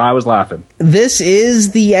pictures because I was laughing. This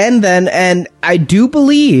is the end then, and I do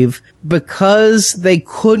believe because they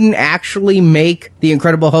couldn't actually make the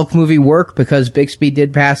Incredible Hulk movie work because Bixby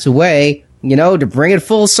did pass away, to bring it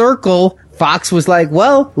full circle, Fox was like,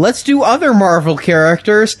 well, let's do other Marvel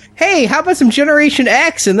characters. Hey, how about some Generation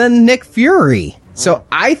X and then Nick Fury? So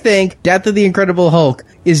I think Death of the Incredible Hulk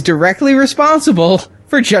is directly responsible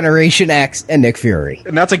for Generation X and Nick Fury.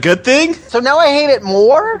 And that's a good thing? So now I hate it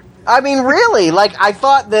more? I mean, really, like, I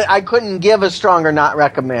thought that I couldn't give a stronger not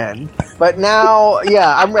recommend. But now,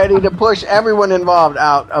 yeah, I'm ready to push everyone involved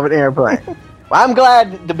out of an airplane. Well, I'm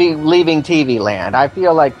glad to be leaving TV land. I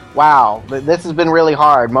feel like, wow, this has been really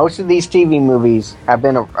hard. Most of these TV movies have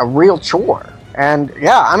been a real chore. And,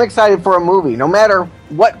 yeah, I'm excited for a movie. No matter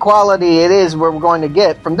what quality it is we're going to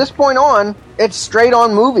get, from this point on, it's straight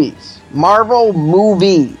on movies. Marvel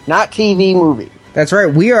movie, not TV movie. That's right.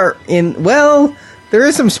 We are in, well, there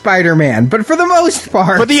is some Spider-Man, but for the most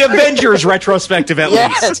part... For the Avengers retrospective, at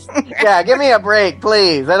least. Yeah, give me a break,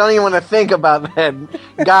 please. I don't even want to think about that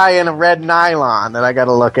guy in a red nylon that I got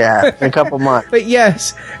to look at in a couple months. But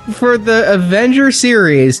yes, for the Avenger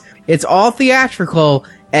series, it's all theatrical,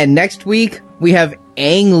 and next week we have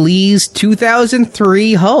Ang Lee's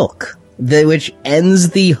 2003 Hulk, which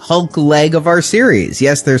ends the Hulk leg of our series.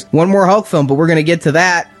 Yes, there's one more Hulk film, but we're going to get to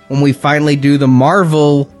that when we finally do the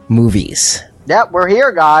Marvel movies. Yep, we're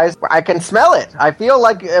here, guys. I can smell it. I feel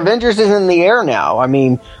like Avengers is in the air now. I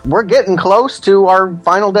mean, we're getting close to our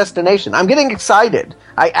final destination. I'm getting excited.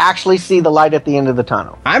 I actually see the light at the end of the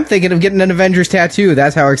tunnel. I'm thinking of getting an Avengers tattoo.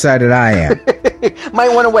 That's how excited I am.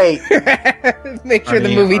 Might want to wait. Make sure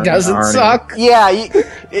the movie doesn't suck. Yeah,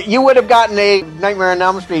 you would have gotten a Nightmare on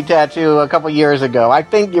Elm Street tattoo a couple years ago. I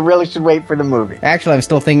think you really should wait for the movie. Actually, I'm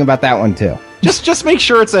still thinking about that one, too. Just make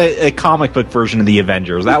sure it's a comic book version of the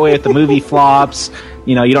Avengers. That way, if the movie flops,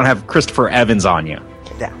 you don't have Christopher Evans on you.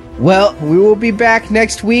 Yeah. Well, we will be back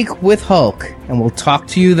next week with Hulk, and we'll talk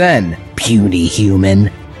to you then, puny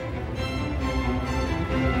human.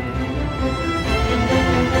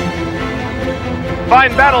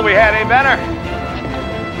 Fine battle we had, eh, Banner?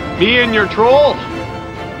 Me and your troll?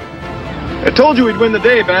 I told you we'd win the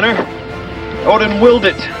day, Banner. Odin willed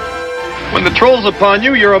it. When the troll's upon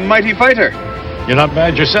you, you're a mighty fighter. You're not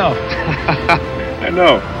bad yourself. I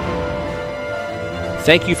know.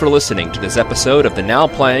 Thank you for listening to this episode of the now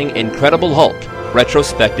playing Incredible Hulk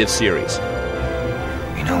retrospective series.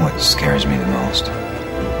 You know what scares me the most?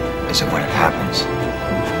 Is it when it happens,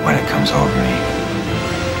 when it comes over me,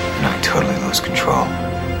 and I totally lose control.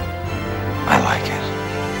 I like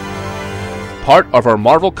it. Part of our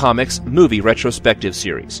Marvel Comics movie retrospective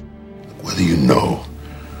series. Whether you know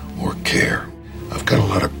or care, I've got a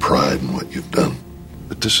lot of pride in what you've done,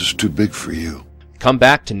 but this is too big for you. Come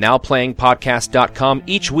back to NowPlayingPodcast.com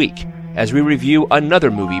each week as we review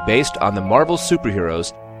another movie based on the Marvel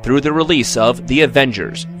superheroes through the release of The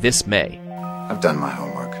Avengers this May. I've done my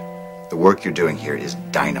homework. The work you're doing here is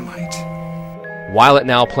dynamite. While at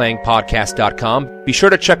NowPlayingPodcast.com, be sure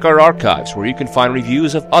to check our archives where you can find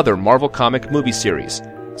reviews of other Marvel comic movie series,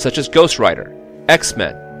 such as Ghost Rider,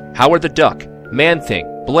 X-Men, Howard the Duck,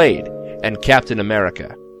 Man-Thing, Blade, and Captain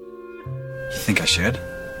America. You think I should?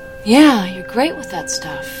 Yeah, you're great with that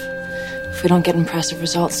stuff. If we don't get impressive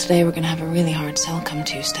results today, we're going to have a really hard sell come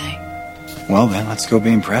Tuesday. Well then, let's go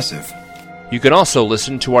be impressive. You can also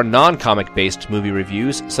listen to our non-comic-based movie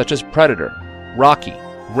reviews such as Predator, Rocky,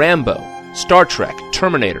 Rambo, Star Trek,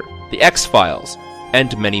 Terminator, The X-Files,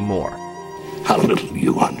 and many more. How little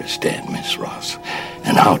you understand, Miss Ross,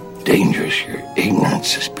 and how dangerous your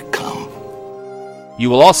ignorance has become. You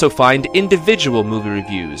will also find individual movie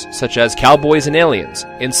reviews such as Cowboys and Aliens,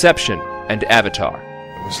 Inception, and Avatar.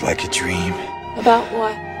 It was like a dream. About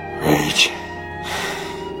what? Rage.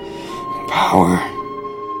 Power.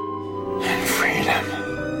 And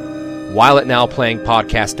freedom. While at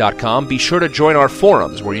NowPlayingPodcast.com, be sure to join our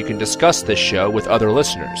forums where you can discuss this show with other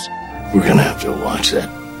listeners. We're gonna have to watch that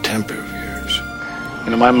temper of yours.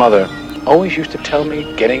 My mother always used to tell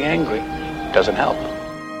me getting angry doesn't help.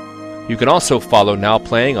 You can also follow Now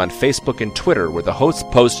Playing on Facebook and Twitter, where the hosts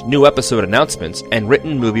post new episode announcements and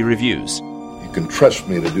written movie reviews. You can trust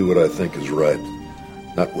me to do what I think is right,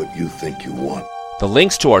 not what you think you want. The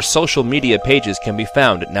links to our social media pages can be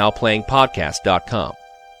found at NowPlayingPodcast.com.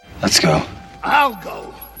 Let's go. I'll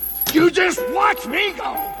go. You just watch me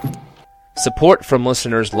go. Support from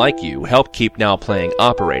listeners like you help keep Now Playing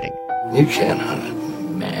operating. You cannot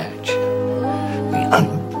imagine the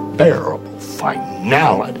unbearable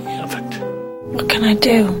finality of it. What can I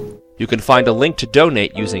do? You can find a link to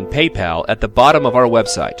donate using PayPal at the bottom of our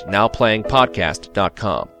website,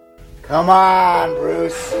 NowPlayingPodcast.com. Come on,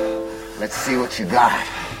 Bruce. Let's see what you got.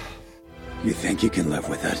 You think you can live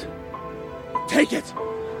with it? Take it.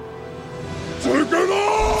 Take it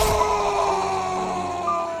all!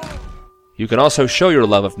 You can also show your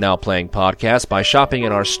love of Now Playing Podcast by shopping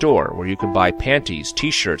in our store, where you can buy panties,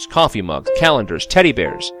 t-shirts, coffee mugs, calendars, teddy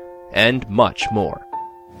bears, and much more.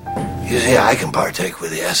 You see, I can partake with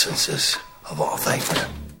the essences of all things.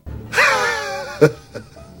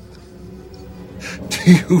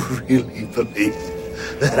 Do you really believe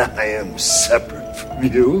that I am separate from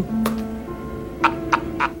you?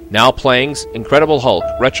 Now Playing's Incredible Hulk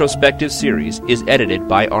retrospective series is edited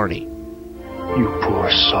by Arnie. You poor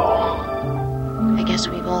soul. I guess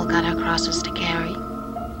we've all got our crosses to carry.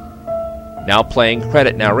 Now Playing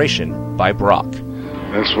credit narration by Brock.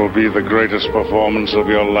 This will be the greatest performance of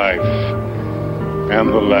your life. And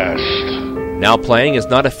the last. Now Playing is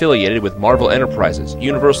not affiliated with Marvel Enterprises,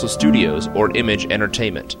 Universal Studios, or Image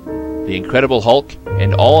Entertainment. The Incredible Hulk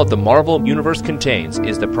and all that the Marvel Universe contains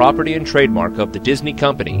is the property and trademark of the Disney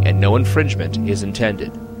Company, and no infringement is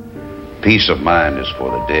intended. Peace of mind is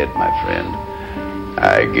for the dead, my friend.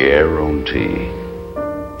 I guarantee.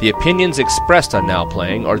 The opinions expressed on Now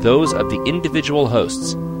Playing are those of the individual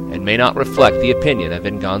hosts and may not reflect the opinion of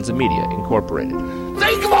Venganza Media Incorporated.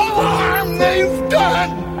 Think of all the harm they've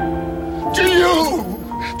done to you,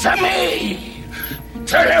 to me,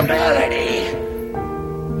 to humanity.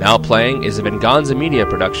 Now Playing is a Venganza Media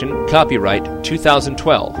production, copyright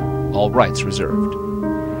 2012, all rights reserved.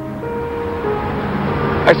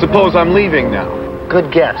 I suppose I'm leaving now.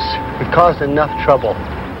 Good guess. We've caused enough trouble.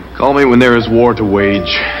 Call me when there is war to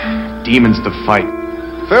wage, demons to fight.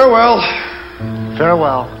 Farewell.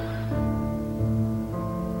 Farewell.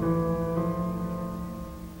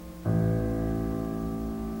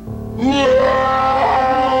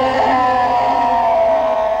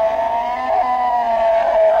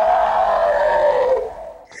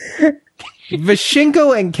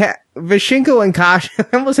 Vishenko and Kasha.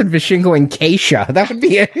 I almost said Vishenko and Keisha. That would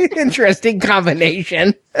be an interesting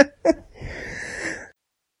combination.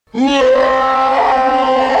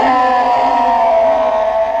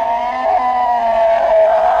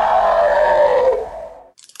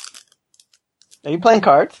 Are you playing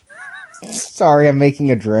cards? Sorry, I'm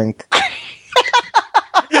making a drink.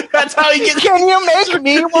 That's how you get. Can you make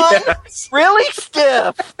me one? Yes. Really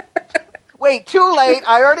stiff. Wait, too late.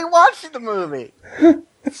 I already watched the movie.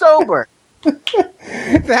 Sober.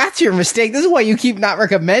 That's your mistake. This is why you keep not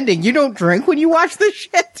recommending. You don't drink when you watch this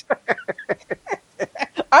shit.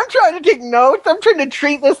 I'm trying to take notes. I'm trying to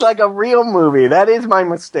treat this like a real movie. That is my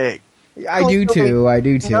mistake. I do too.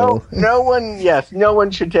 No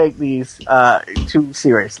one should take these too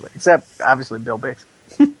seriously, except obviously Bill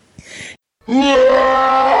Bixby.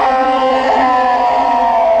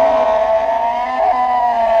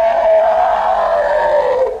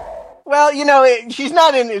 Well, you know, she's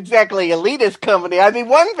not in exactly elitist company. I mean,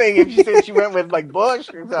 one thing if she said she went with like Bush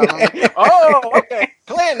or something. I'm like, oh, okay,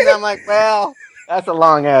 Clinton. I'm like, well, that's a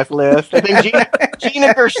long ass list. I think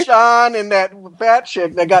Gina Gershon and that fat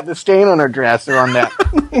chick that got the stain on her dress are on that.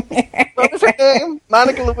 What was her name?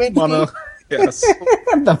 Monica Lewinsky. Yes.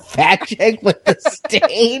 The fat chick with the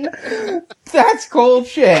stain. That's cold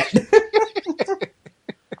shit.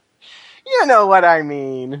 You know what I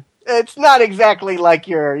mean. It's not exactly like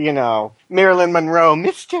your, Marilyn Monroe,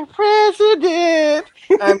 Mr. President.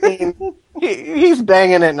 I mean, he's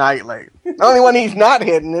banging it nightly. The only one he's not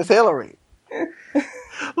hitting is Hillary.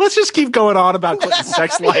 Let's just keep going on about Clinton's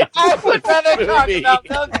sex life. I would rather talk about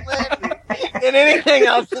Bill Clinton than anything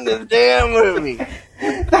else in this damn movie.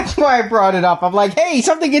 That's why I brought it up. I'm like, hey,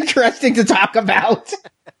 something interesting to talk about.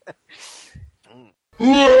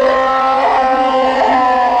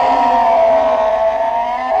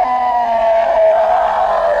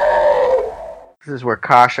 This is where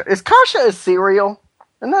Kasha... Is Kasha a cereal?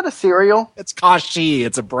 Isn't that a cereal? It's Kashi.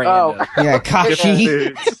 It's a brand. Oh. Yeah, Kashi.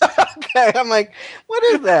 Okay, I'm like, what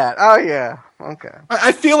is that? Oh, yeah. Okay.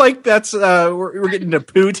 I feel like that's... we're getting into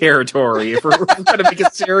poo territory if we're going to make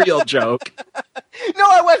a cereal joke. No,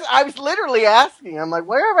 I was literally asking. I'm like,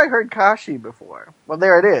 where have I heard Kashi before? Well,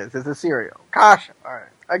 there it is. It's a cereal. Kasha. All right.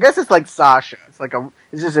 I guess it's like Sasha.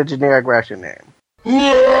 It's just a generic Russian name.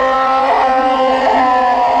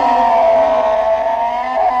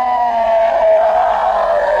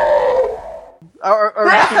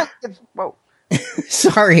 Whoa.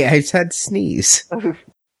 Sorry, I just had to sneeze.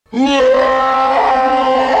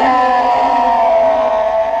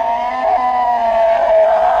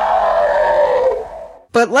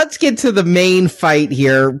 But let's get to the main fight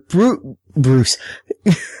here. Bruce.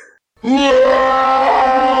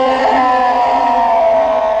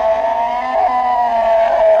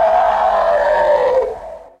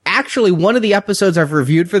 Actually, one of the episodes I've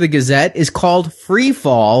reviewed for the Gazette is called Free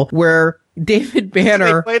Fall, where David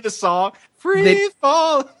Banner. They play the song Free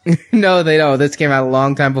Fall. No, they don't. This came out a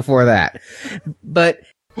long time before that. But